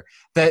dinner,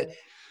 that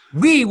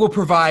we will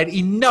provide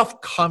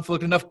enough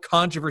conflict, enough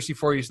controversy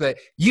for you so that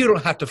you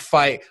don't have to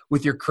fight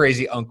with your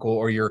crazy uncle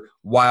or your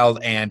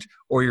wild aunt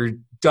or your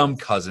dumb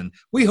cousin.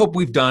 We hope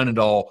we've done it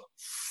all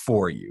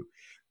for you.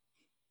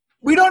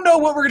 We don't know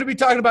what we're going to be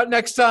talking about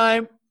next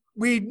time.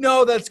 We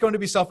know that's going to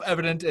be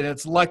self-evident and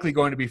it's likely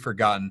going to be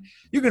forgotten.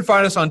 You can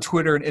find us on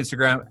Twitter and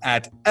Instagram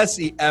at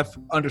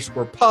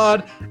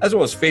SEF_pod, as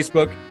well as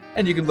Facebook.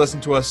 And you can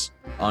listen to us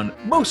on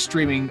most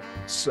streaming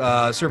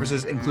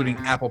services, including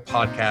Apple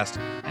Podcast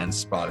and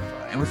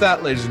Spotify. And with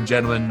that, ladies and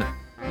gentlemen,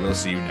 we'll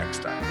see you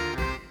next time.